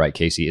yes, you're right.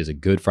 Casey is a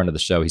good friend of the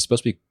show. He's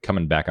supposed to be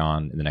coming back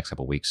on in the next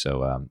couple of weeks.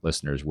 So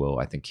listeners will,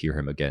 I think, hear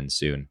him again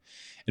soon.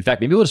 In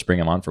fact, maybe we'll just bring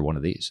him on for one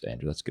of these,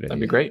 Andrew. That's a good idea.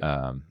 That'd be great.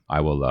 I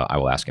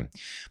will ask him.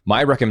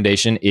 My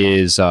recommendation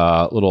is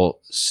a little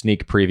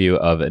sneak preview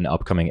of an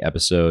upcoming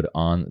episode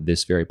on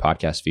this very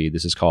podcast feed.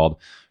 This is called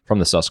From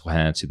the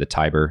Susquehanna to the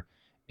Tiber,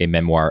 a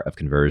memoir of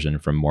conversion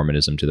from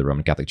Mormonism to the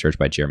Roman Catholic Church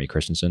by Jeremy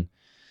Christensen.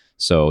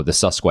 So the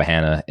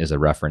Susquehanna is a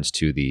reference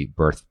to the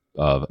birth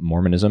of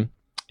Mormonism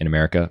in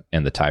America,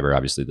 and the Tiber,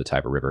 obviously the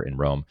Tiber River in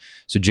Rome.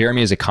 So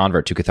Jeremy is a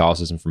convert to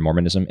Catholicism from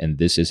Mormonism, and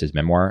this is his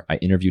memoir. I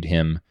interviewed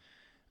him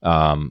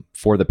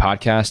for the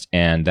podcast,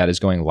 and that is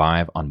going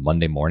live on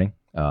Monday morning.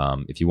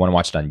 If you want to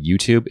watch it on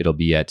YouTube, it'll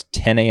be at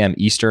 10 a.m.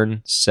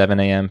 Eastern, 7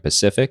 a.m.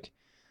 Pacific,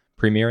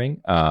 premiering,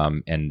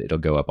 and it'll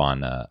go up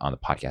on the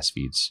podcast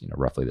feeds,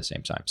 roughly the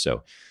same time.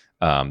 So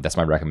that's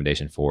my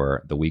recommendation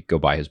for the week. Go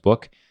buy his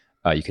book.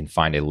 You can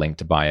find a link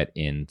to buy it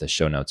in the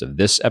show notes of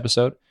this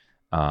episode.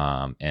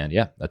 And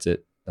yeah, that's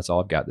it. That's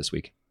all I've got this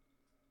week.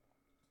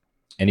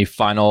 Any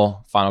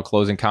final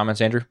closing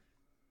comments, Andrew?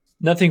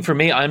 Nothing for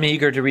me. I'm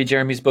eager to read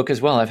Jeremy's book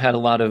as well. I've had a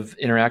lot of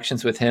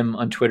interactions with him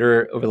on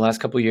Twitter over the last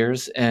couple of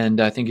years,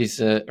 and I think he's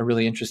a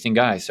really interesting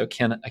guy. So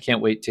I can't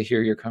wait to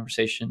hear your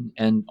conversation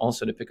and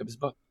also to pick up his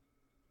book.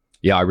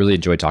 Yeah, I really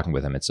enjoyed talking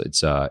with him.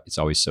 It's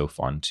always so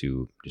fun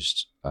to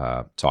just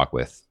talk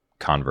with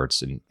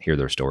converts and hear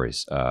their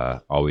stories.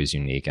 Always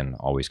unique and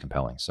always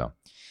compelling. So,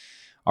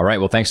 all right.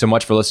 Well, thanks so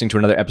much for listening to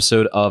another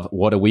episode of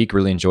What a Week.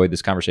 Really enjoyed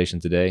this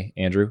conversation today,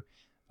 Andrew.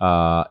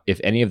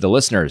 If any of the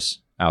listeners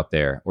out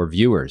there or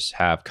viewers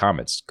have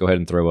comments, go ahead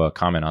and throw a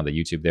comment on the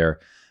YouTube there.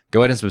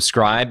 Go ahead and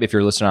subscribe if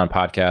you're listening on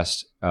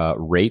podcast.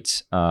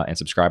 Rate and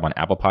subscribe on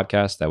Apple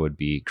Podcasts. That would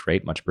be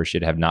great. Much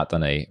appreciated. Have not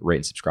done a rate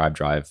and subscribe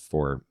drive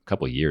for a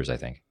couple of years, I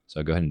think.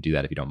 So go ahead and do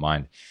that if you don't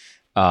mind,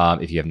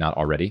 if you have not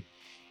already.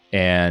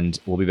 And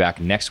we'll be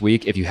back next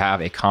week. If you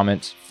have a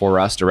comment for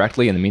us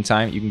directly, in the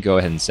meantime, you can go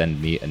ahead and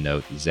send me a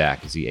note,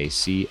 Zach,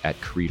 Z-A-C,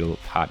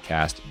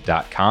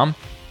 @creedlepodcast.com,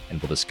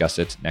 and we'll discuss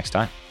it next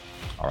time.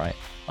 All right.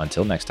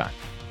 Until next time,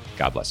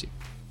 God bless you.